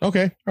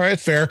 Okay. All right.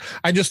 Fair.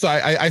 I just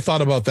thought I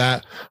thought about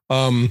that.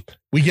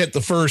 We get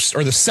the first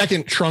or the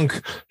second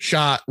trunk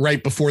shot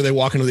right before they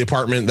walk into the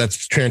apartment.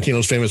 That's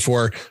Tarantino's famous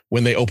for,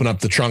 when they open up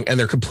the trunk and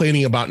they're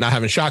complaining about not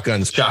having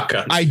shotguns.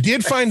 I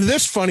did find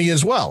this funny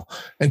as well.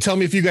 And tell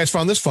me if you guys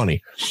found this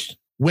funny.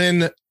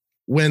 When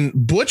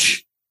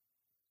Butch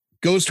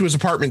goes to his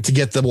apartment to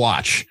get the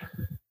watch,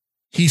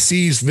 he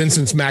sees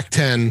Vincent's Mac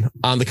 10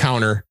 on the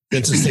counter.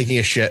 Vincent's taking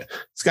a shit.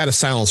 It's got a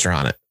silencer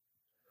on it.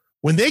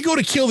 When they go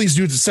to kill these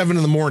dudes at 7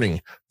 a.m,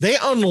 they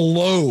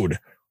unload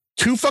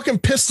 2 fucking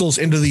pistols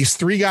into these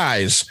 3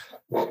 guys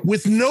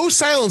with no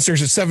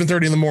silencers at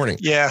 7:30 a.m.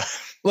 Yeah.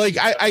 Like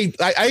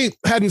I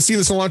hadn't seen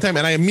this in a long time.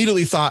 And I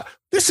immediately thought,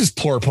 this is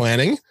poor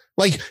planning.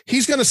 Like,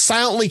 he's going to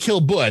silently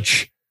kill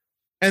Butch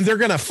and they're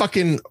going to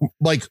fucking,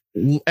 like,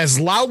 as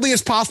loudly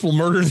as possible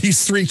murder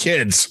these 3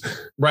 kids.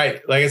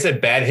 Right. Like I said,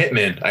 bad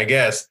hitman, I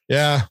guess.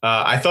 Yeah.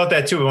 I thought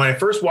that too. But when I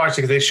first watched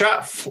it, because they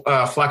shot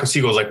Flock of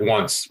Seagulls like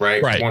once,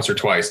 right? Once or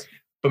twice.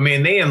 But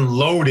man, they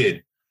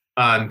unloaded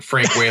on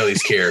Frank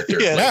Whaley's character.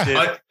 And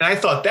I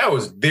thought that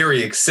was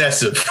very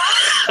excessive.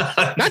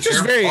 Not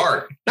just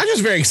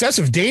very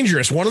excessive,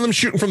 dangerous. One of them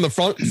shooting from the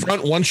front,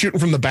 one shooting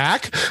from the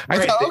back.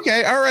 I thought,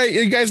 okay, all right,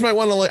 you guys might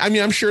want to. I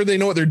mean, I'm sure they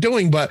know what they're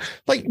doing, but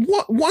like,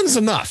 one's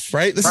enough,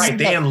 right?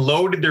 They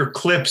unloaded their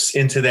clips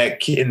into that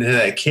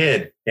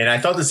kid, and I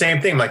thought the same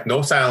thing. Like,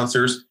 no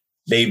silencers.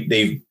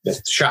 They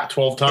shot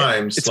 12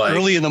 times. It's like,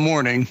 early in the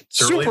morning.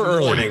 Super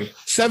early.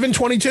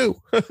 7:22.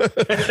 I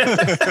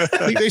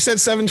think they said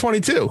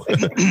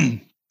 7:22.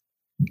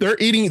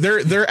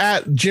 They're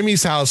at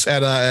Jimmy's house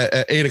at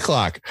 8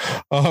 o'clock.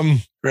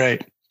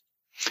 Right.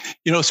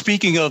 You know,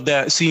 speaking of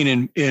that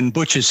scene in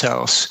Butch's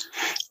house,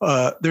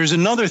 there's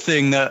another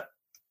thing that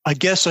I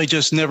guess I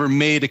just never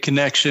made a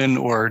connection,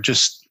 or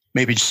just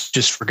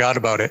forgot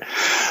about it.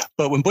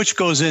 But when Butch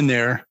goes in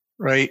there,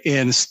 right,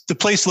 and the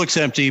place looks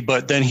empty,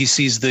 but then he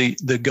sees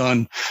the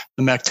gun,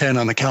 the Mac 10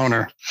 on the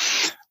counter.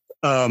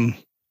 And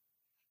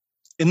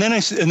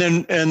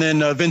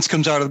then Vince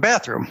comes out of the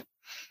bathroom.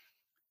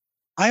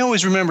 I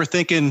always remember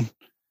thinking,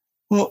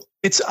 well,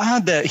 it's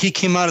odd that he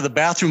came out of the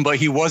bathroom, but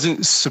he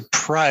wasn't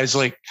surprised.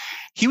 Like,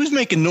 he was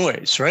making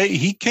noise, right?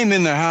 He came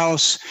in the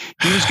house.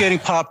 He was getting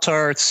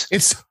Pop-Tarts.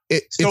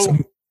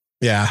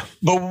 Yeah.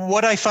 But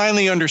what I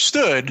finally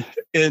understood,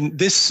 and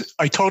this,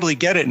 I totally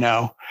get it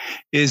now,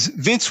 is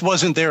Vince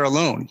wasn't there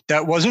alone.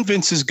 That wasn't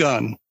Vince's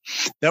gun.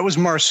 That was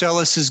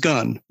Marcellus's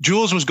gun.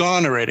 Jules was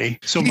gone already.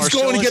 So he's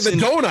going to get the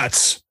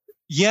donuts.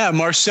 Yeah.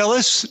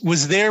 Marcellus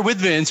was there with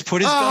Vince,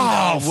 put his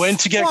gun down, went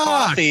to get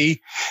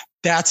coffee.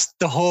 That's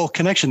the whole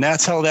connection.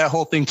 That's how that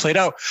whole thing played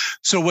out.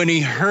 So when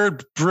he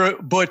heard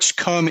Butch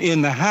come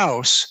in the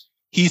house,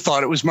 he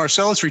thought it was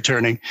Marcellus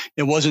returning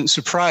and wasn't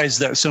surprised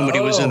that somebody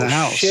was in the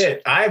house.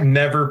 Shit. I've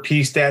never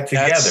pieced that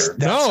together.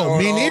 No,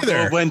 me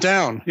neither. It went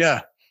down.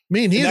 Yeah.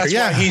 Me neither. That's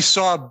why he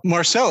saw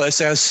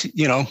Marcellus as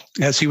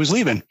he was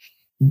leaving.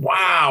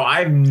 Wow.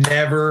 I've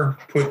never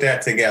put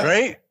that together.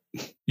 Right.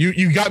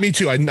 You got me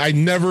too. I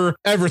never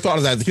ever thought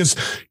of that because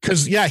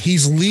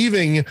he's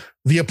leaving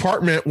the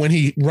apartment when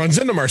he runs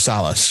into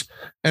Marcellus.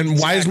 And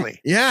exactly.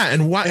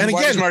 And why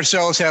does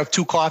Marcellus have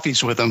 2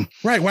 coffees with him?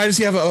 Right. Why does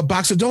he have a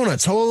box of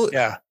donuts? Look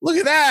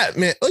at that,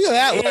 man. Look at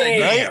that.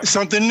 Right?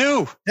 Something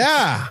new.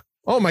 Yeah.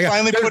 Oh my God.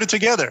 Finally put it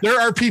together.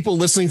 There are people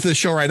listening to the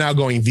show right now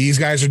going, these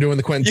guys are doing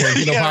the Quentin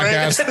Tarantino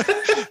podcast.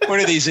 Right? What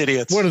are these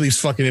idiots? What are these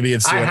fucking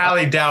idiots doing? I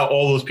highly doubt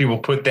all those people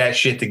put that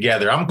shit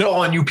together. I'm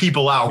calling you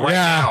people out right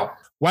now.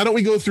 Why don't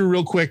we go through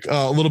real quick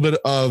a little bit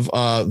of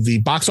the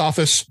box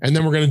office, and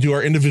then we're going to do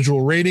our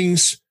individual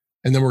ratings,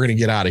 and then we're going to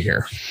get out of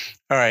here.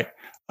 All right.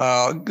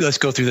 Let's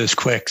go through this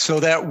quick. So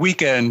that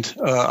weekend,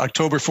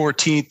 October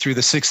 14th through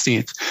the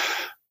 16th,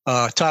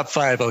 top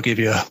 5, I'll give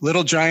you.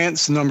 Little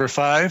Giants, number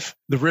 5.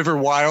 The River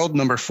Wild,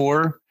 number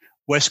 4.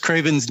 Wes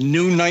Craven's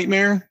New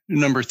Nightmare,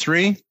 number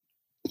 3.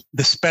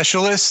 The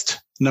Specialist,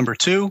 number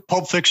 2.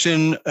 Pulp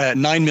Fiction at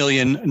 $9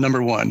 million,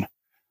 number 1.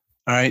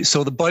 All right.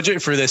 So the budget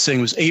for this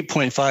thing was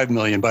 $8.5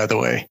 million, by the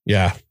way.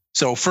 Yeah.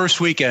 So first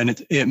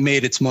weekend, it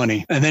made its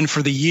money. And then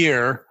for the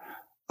year,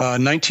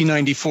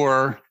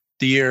 1994,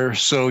 the year.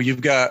 So you've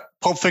got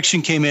Pulp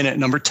Fiction came in at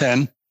number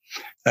 10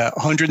 at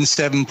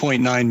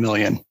 $107.9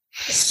 million.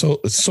 So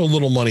it's so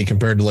little money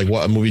compared to like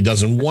what a movie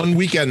does in one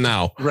weekend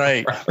now.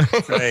 Right.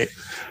 Right.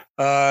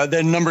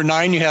 Then number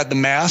 9, you had The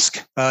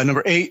Mask.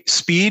 Number 8,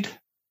 Speed.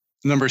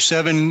 Number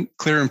 7,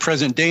 Clear and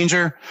Present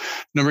Danger.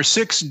 Number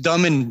 6,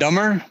 Dumb and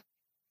Dumber.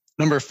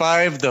 Number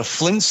 5, The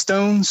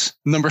Flintstones.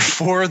 Number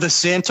 4, The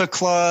Santa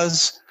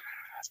Claus.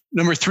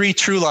 Number 3,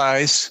 True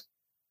Lies.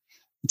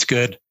 It's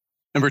good.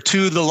 Number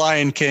 2, The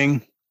Lion King.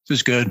 This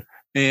is good.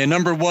 And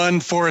number 1,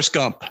 Forrest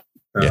Gump.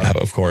 Yeah,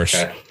 of course.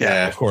 Okay.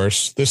 Yeah, of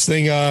course. This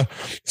thing,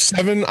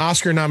 7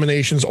 Oscar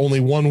nominations, only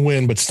 1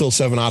 win, but still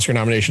 7 Oscar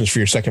nominations for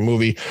your second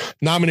movie.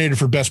 Nominated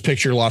for Best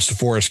Picture, lost to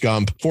Forrest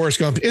Gump. Forrest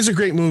Gump is a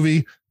great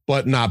movie,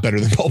 but not better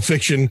than Pulp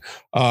Fiction.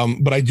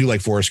 But I do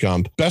like Forrest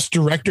Gump. Best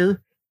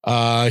Director,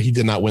 he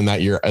did not win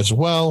that year as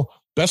well.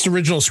 Best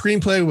original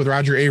screenplay with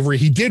Roger Avery.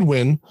 He did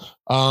win.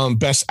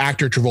 Best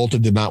actor,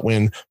 Travolta did not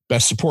win.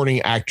 Best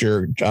supporting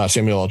actor,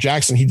 Samuel L.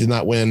 Jackson. He did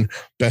not win.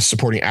 Best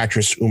supporting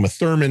actress, Uma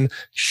Thurman.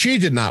 She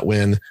did not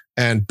win.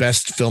 And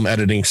best film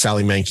editing,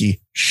 Sally Menke.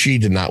 She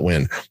did not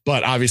win.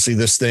 But obviously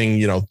this thing,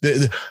 you know,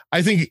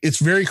 I think it's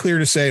very clear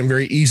to say and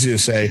very easy to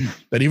say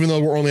that even though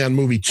we're only on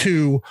movie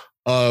 2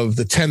 of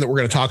the 10 that we're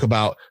going to talk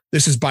about,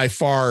 this is by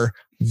far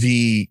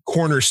the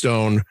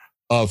cornerstone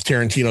of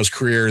Tarantino's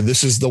career.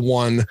 This is the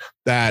one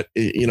that,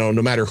 you know,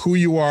 no matter who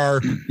you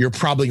are, you're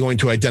probably going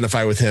to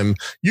identify with him.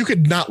 You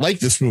could not like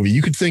this movie.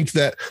 You could think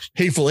that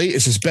Hateful Eight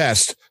is his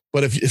best,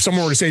 but if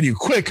someone were to say to you,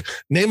 quick,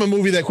 name a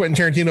movie that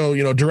Quentin Tarantino,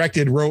 you know,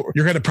 directed, wrote,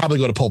 you're going to probably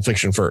go to Pulp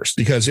Fiction first,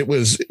 because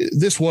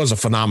this was a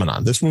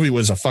phenomenon. This movie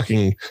was a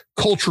fucking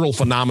cultural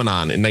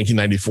phenomenon in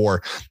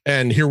 1994.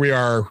 And here we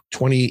are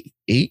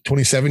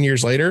 27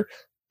 years later,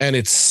 and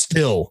it's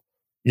still,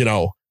 you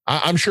know,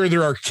 I'm sure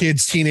there are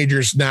kids,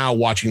 teenagers now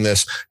watching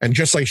this. And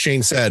just like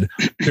Shane said,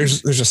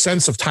 there's a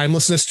sense of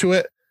timelessness to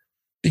it,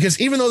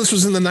 because even though this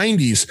was in the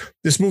 90s,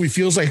 this movie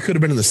feels like it could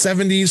have been in the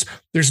 70s.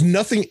 There's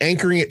nothing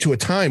anchoring it to a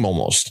time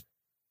almost.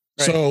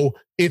 Right. So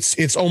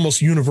it's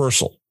almost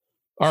universal.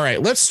 All right,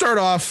 let's start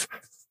off.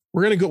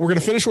 We're going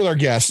to finish with our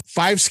guest.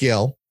 5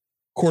 scale,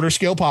 quarter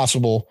scale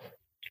possible.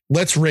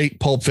 Let's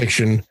rate Pulp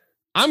Fiction.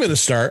 I'm going to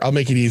start. I'll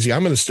make it easy.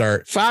 I'm going to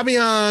start.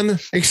 Fabian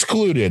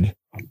excluded,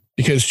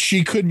 because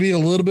she could be a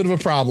little bit of a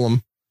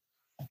problem.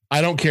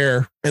 I don't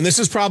care. And this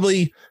is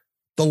probably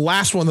the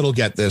last one that'll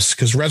get this,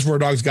 because Reservoir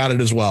Dogs got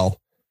it as well.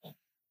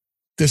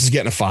 This is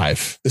getting a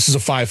 5. This is a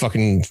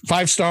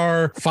 5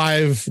 star,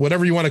 5,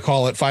 whatever you want to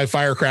call it, 5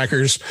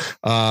 firecrackers.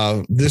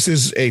 This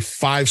is a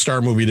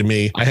 5-star movie to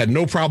me. I had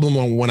no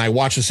problem when I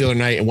watched this the other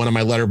night and one of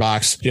my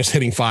Letterboxd just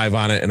hitting 5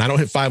 on it. And I don't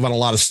hit 5 on a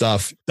lot of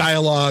stuff.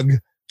 Dialogue,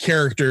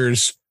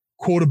 characters,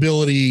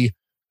 quotability,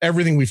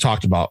 everything we've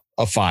talked about,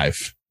 a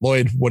 5.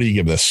 Lloyd, what do you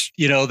give this?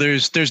 You know,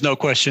 there's no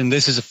question.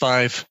 This is a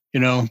 5. You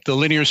know, the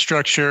linear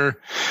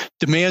structure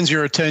demands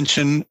your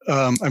attention.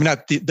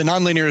 The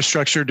nonlinear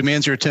structure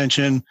demands your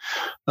attention.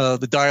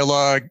 The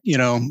dialogue, you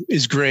know,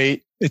 is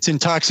great. It's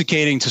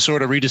intoxicating to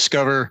sort of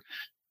rediscover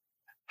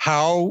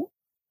how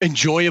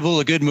enjoyable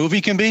a good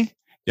movie can be.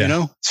 Yeah. You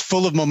know, it's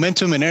full of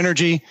momentum and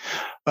energy,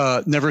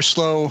 never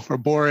slow or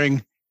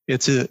boring.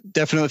 It's a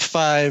definite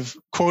 5,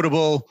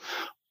 quotable,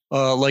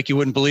 like you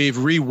wouldn't believe,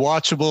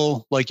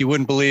 rewatchable, like you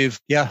wouldn't believe.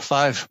 Yeah,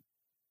 5.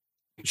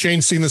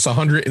 Shane's seen this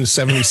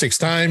 176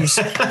 times.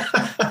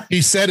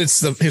 He said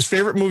it's his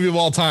favorite movie of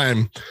all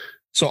time.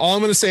 So all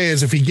I'm going to say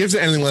is if he gives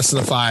it anything less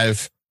than a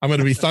 5, I'm going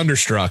to be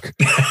thunderstruck.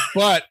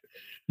 But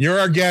you're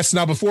our guest.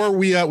 Now,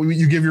 before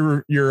you give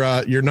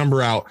your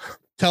number out,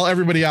 tell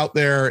everybody out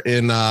there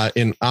on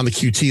the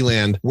QT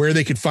land where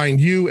they could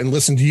find you and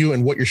listen to you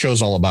and what your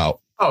show's all about.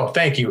 Oh,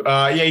 thank you.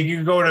 Yeah, you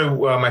can go to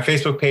my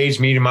Facebook page,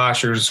 Media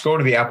Mosh, or just go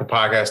to the Apple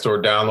Podcast Store,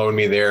 download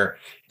me there.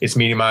 It's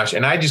Media Mosh.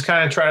 And I just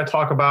kind of try to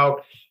talk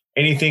about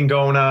anything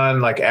going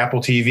on, like Apple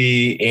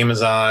TV,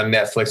 Amazon,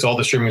 Netflix, all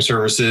the streaming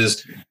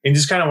services, and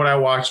just kind of what I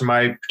watch,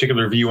 my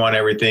particular view on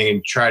everything,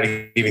 and try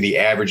to give you the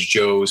average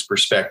Joe's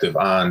perspective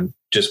on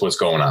just what's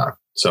going on.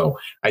 So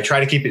I try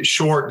to keep it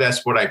short.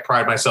 That's what I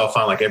pride myself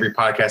on. Like every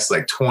podcast is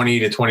like 20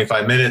 to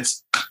 25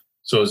 minutes.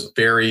 So it's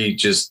very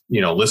just,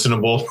 you know,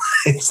 listenable.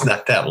 It's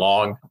not that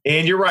long.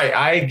 And you're right.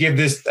 I give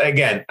this,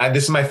 again,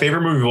 this is my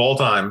favorite movie of all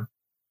time.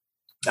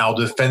 I'll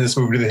defend this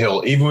movie to the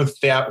hill. Even with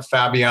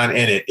Fabian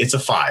in it, it's a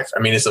 5. I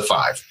mean, it's a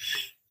 5.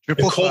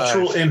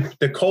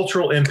 The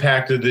cultural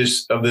impact of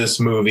this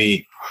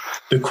movie,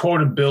 the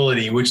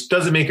quotability, which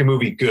doesn't make a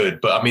movie good,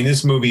 but I mean,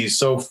 this movie is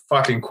so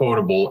fucking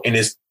quotable and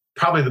is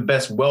probably the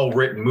best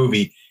well-written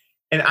movie.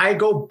 And I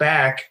go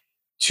back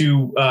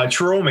to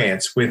True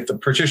Romance with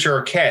Patricia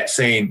Arquette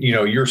saying, you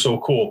know, you're so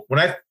cool. When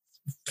I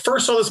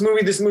first saw this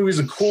movie is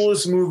the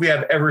coolest movie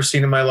I've ever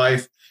seen in my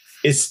life.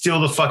 It's still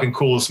the fucking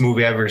coolest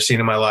movie I've ever seen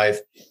in my life.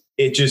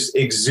 It just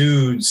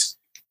exudes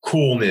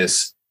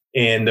coolness.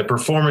 And the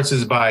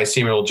performances by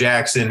Samuel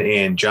Jackson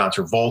and John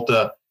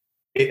Travolta,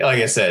 like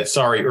I said,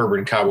 sorry,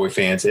 Urban Cowboy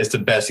fans, it's the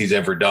best he's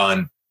ever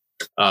done.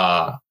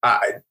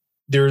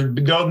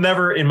 There'll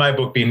never, in my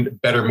book, be a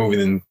better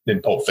movie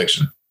than Pulp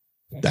Fiction.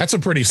 That's a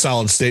pretty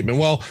solid statement.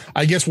 Well,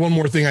 I guess one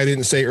more thing I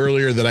didn't say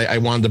earlier that I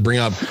wanted to bring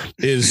up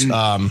is,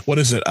 what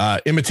is it?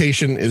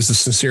 Imitation is the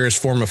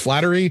sincerest form of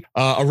flattery.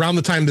 Around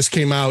the time this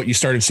came out, you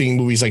started seeing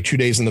movies like 2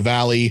 Days in the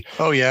Valley.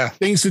 Oh, yeah.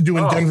 Things to Do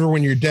in Denver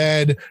When You're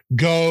Dead,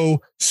 Go,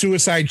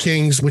 Suicide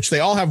Kings, which they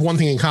all have one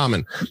thing in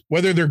common.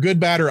 Whether they're good,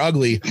 bad, or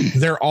ugly,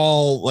 they're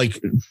all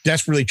like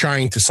desperately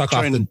trying to suck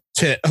off the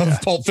tit of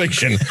Pulp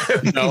Fiction.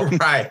 You know?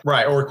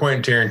 Right. Or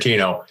Quentin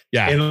Tarantino.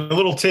 Yeah. And a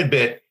little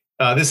tidbit.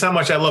 This is how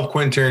much I love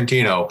Quentin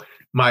Tarantino.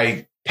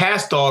 My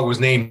past dog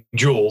was named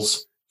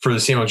Jules for the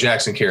Samuel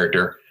Jackson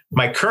character.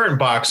 My current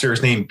boxer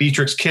is named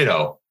Beatrix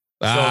Kiddo.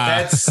 So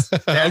that's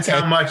okay.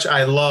 How much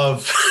I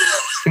love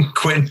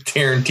Quentin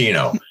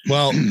Tarantino.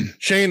 Well,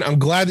 Shane, I'm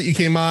glad that you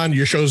came on.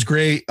 Your show's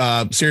great.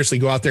 Seriously,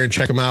 go out there and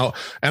check them out.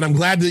 And I'm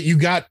glad that you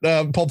got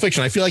Pulp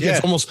Fiction. I feel like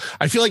it's almost,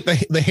 I feel like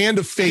the hand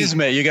of fate.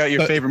 Kismet, you got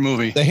your favorite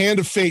movie. The hand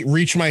of fate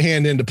reached my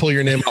hand in to pull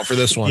your name out for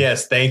this one.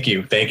 Yes, thank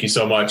you. Thank you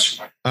so much.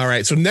 All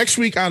right. So next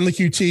week on the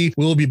QT,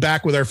 we'll be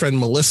back with our friend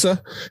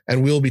Melissa,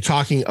 and we'll be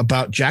talking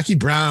about Jackie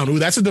Brown. Ooh,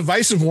 that's a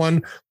divisive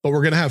one, but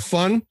we're going to have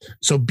fun.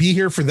 So be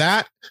here for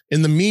that.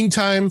 In the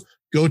meantime,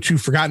 go to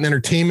Forgotten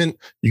Entertainment.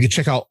 You can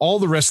check out all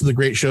the rest of the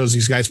great shows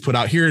these guys put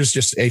out. Here's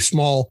just a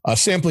small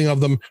sampling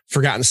of them.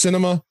 Forgotten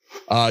Cinema,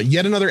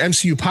 yet another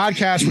MCU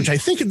podcast, which I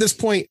think at this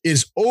point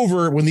is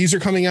over when these are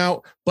coming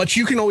out, but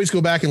you can always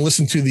go back and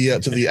listen to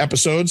the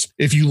episodes.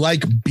 If you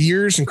like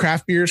beers and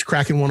craft beers,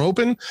 cracking one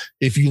open.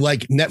 If you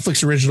like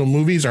Netflix original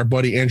movies, our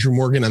buddy Andrew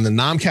Morgan and the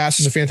Nomcast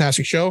is a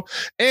fantastic show.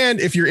 And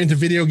if you're into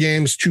video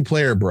games, Two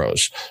Player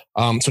Bros.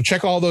 So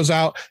check all those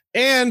out.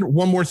 And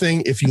one more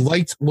thing, if you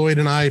liked Lloyd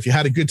and I, if you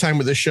had a good time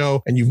with this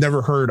show and you've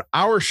never heard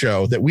our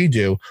show that we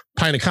do,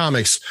 Pint of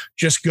Comics,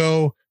 just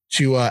go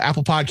to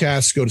Apple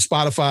Podcasts, go to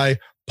Spotify,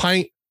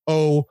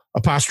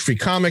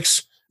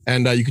 Pint_Comics.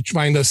 And you can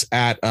find us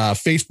at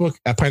Facebook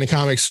at Pint of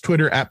Comics,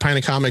 Twitter at Pint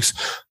of Comics,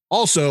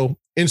 also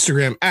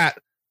Instagram at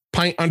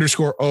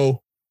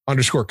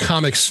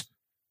Pint_O_Comics.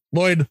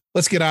 Lloyd,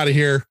 let's get out of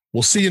here.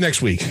 We'll see you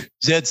next week.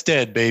 Zed's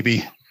dead,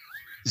 baby.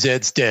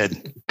 Zed's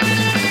dead.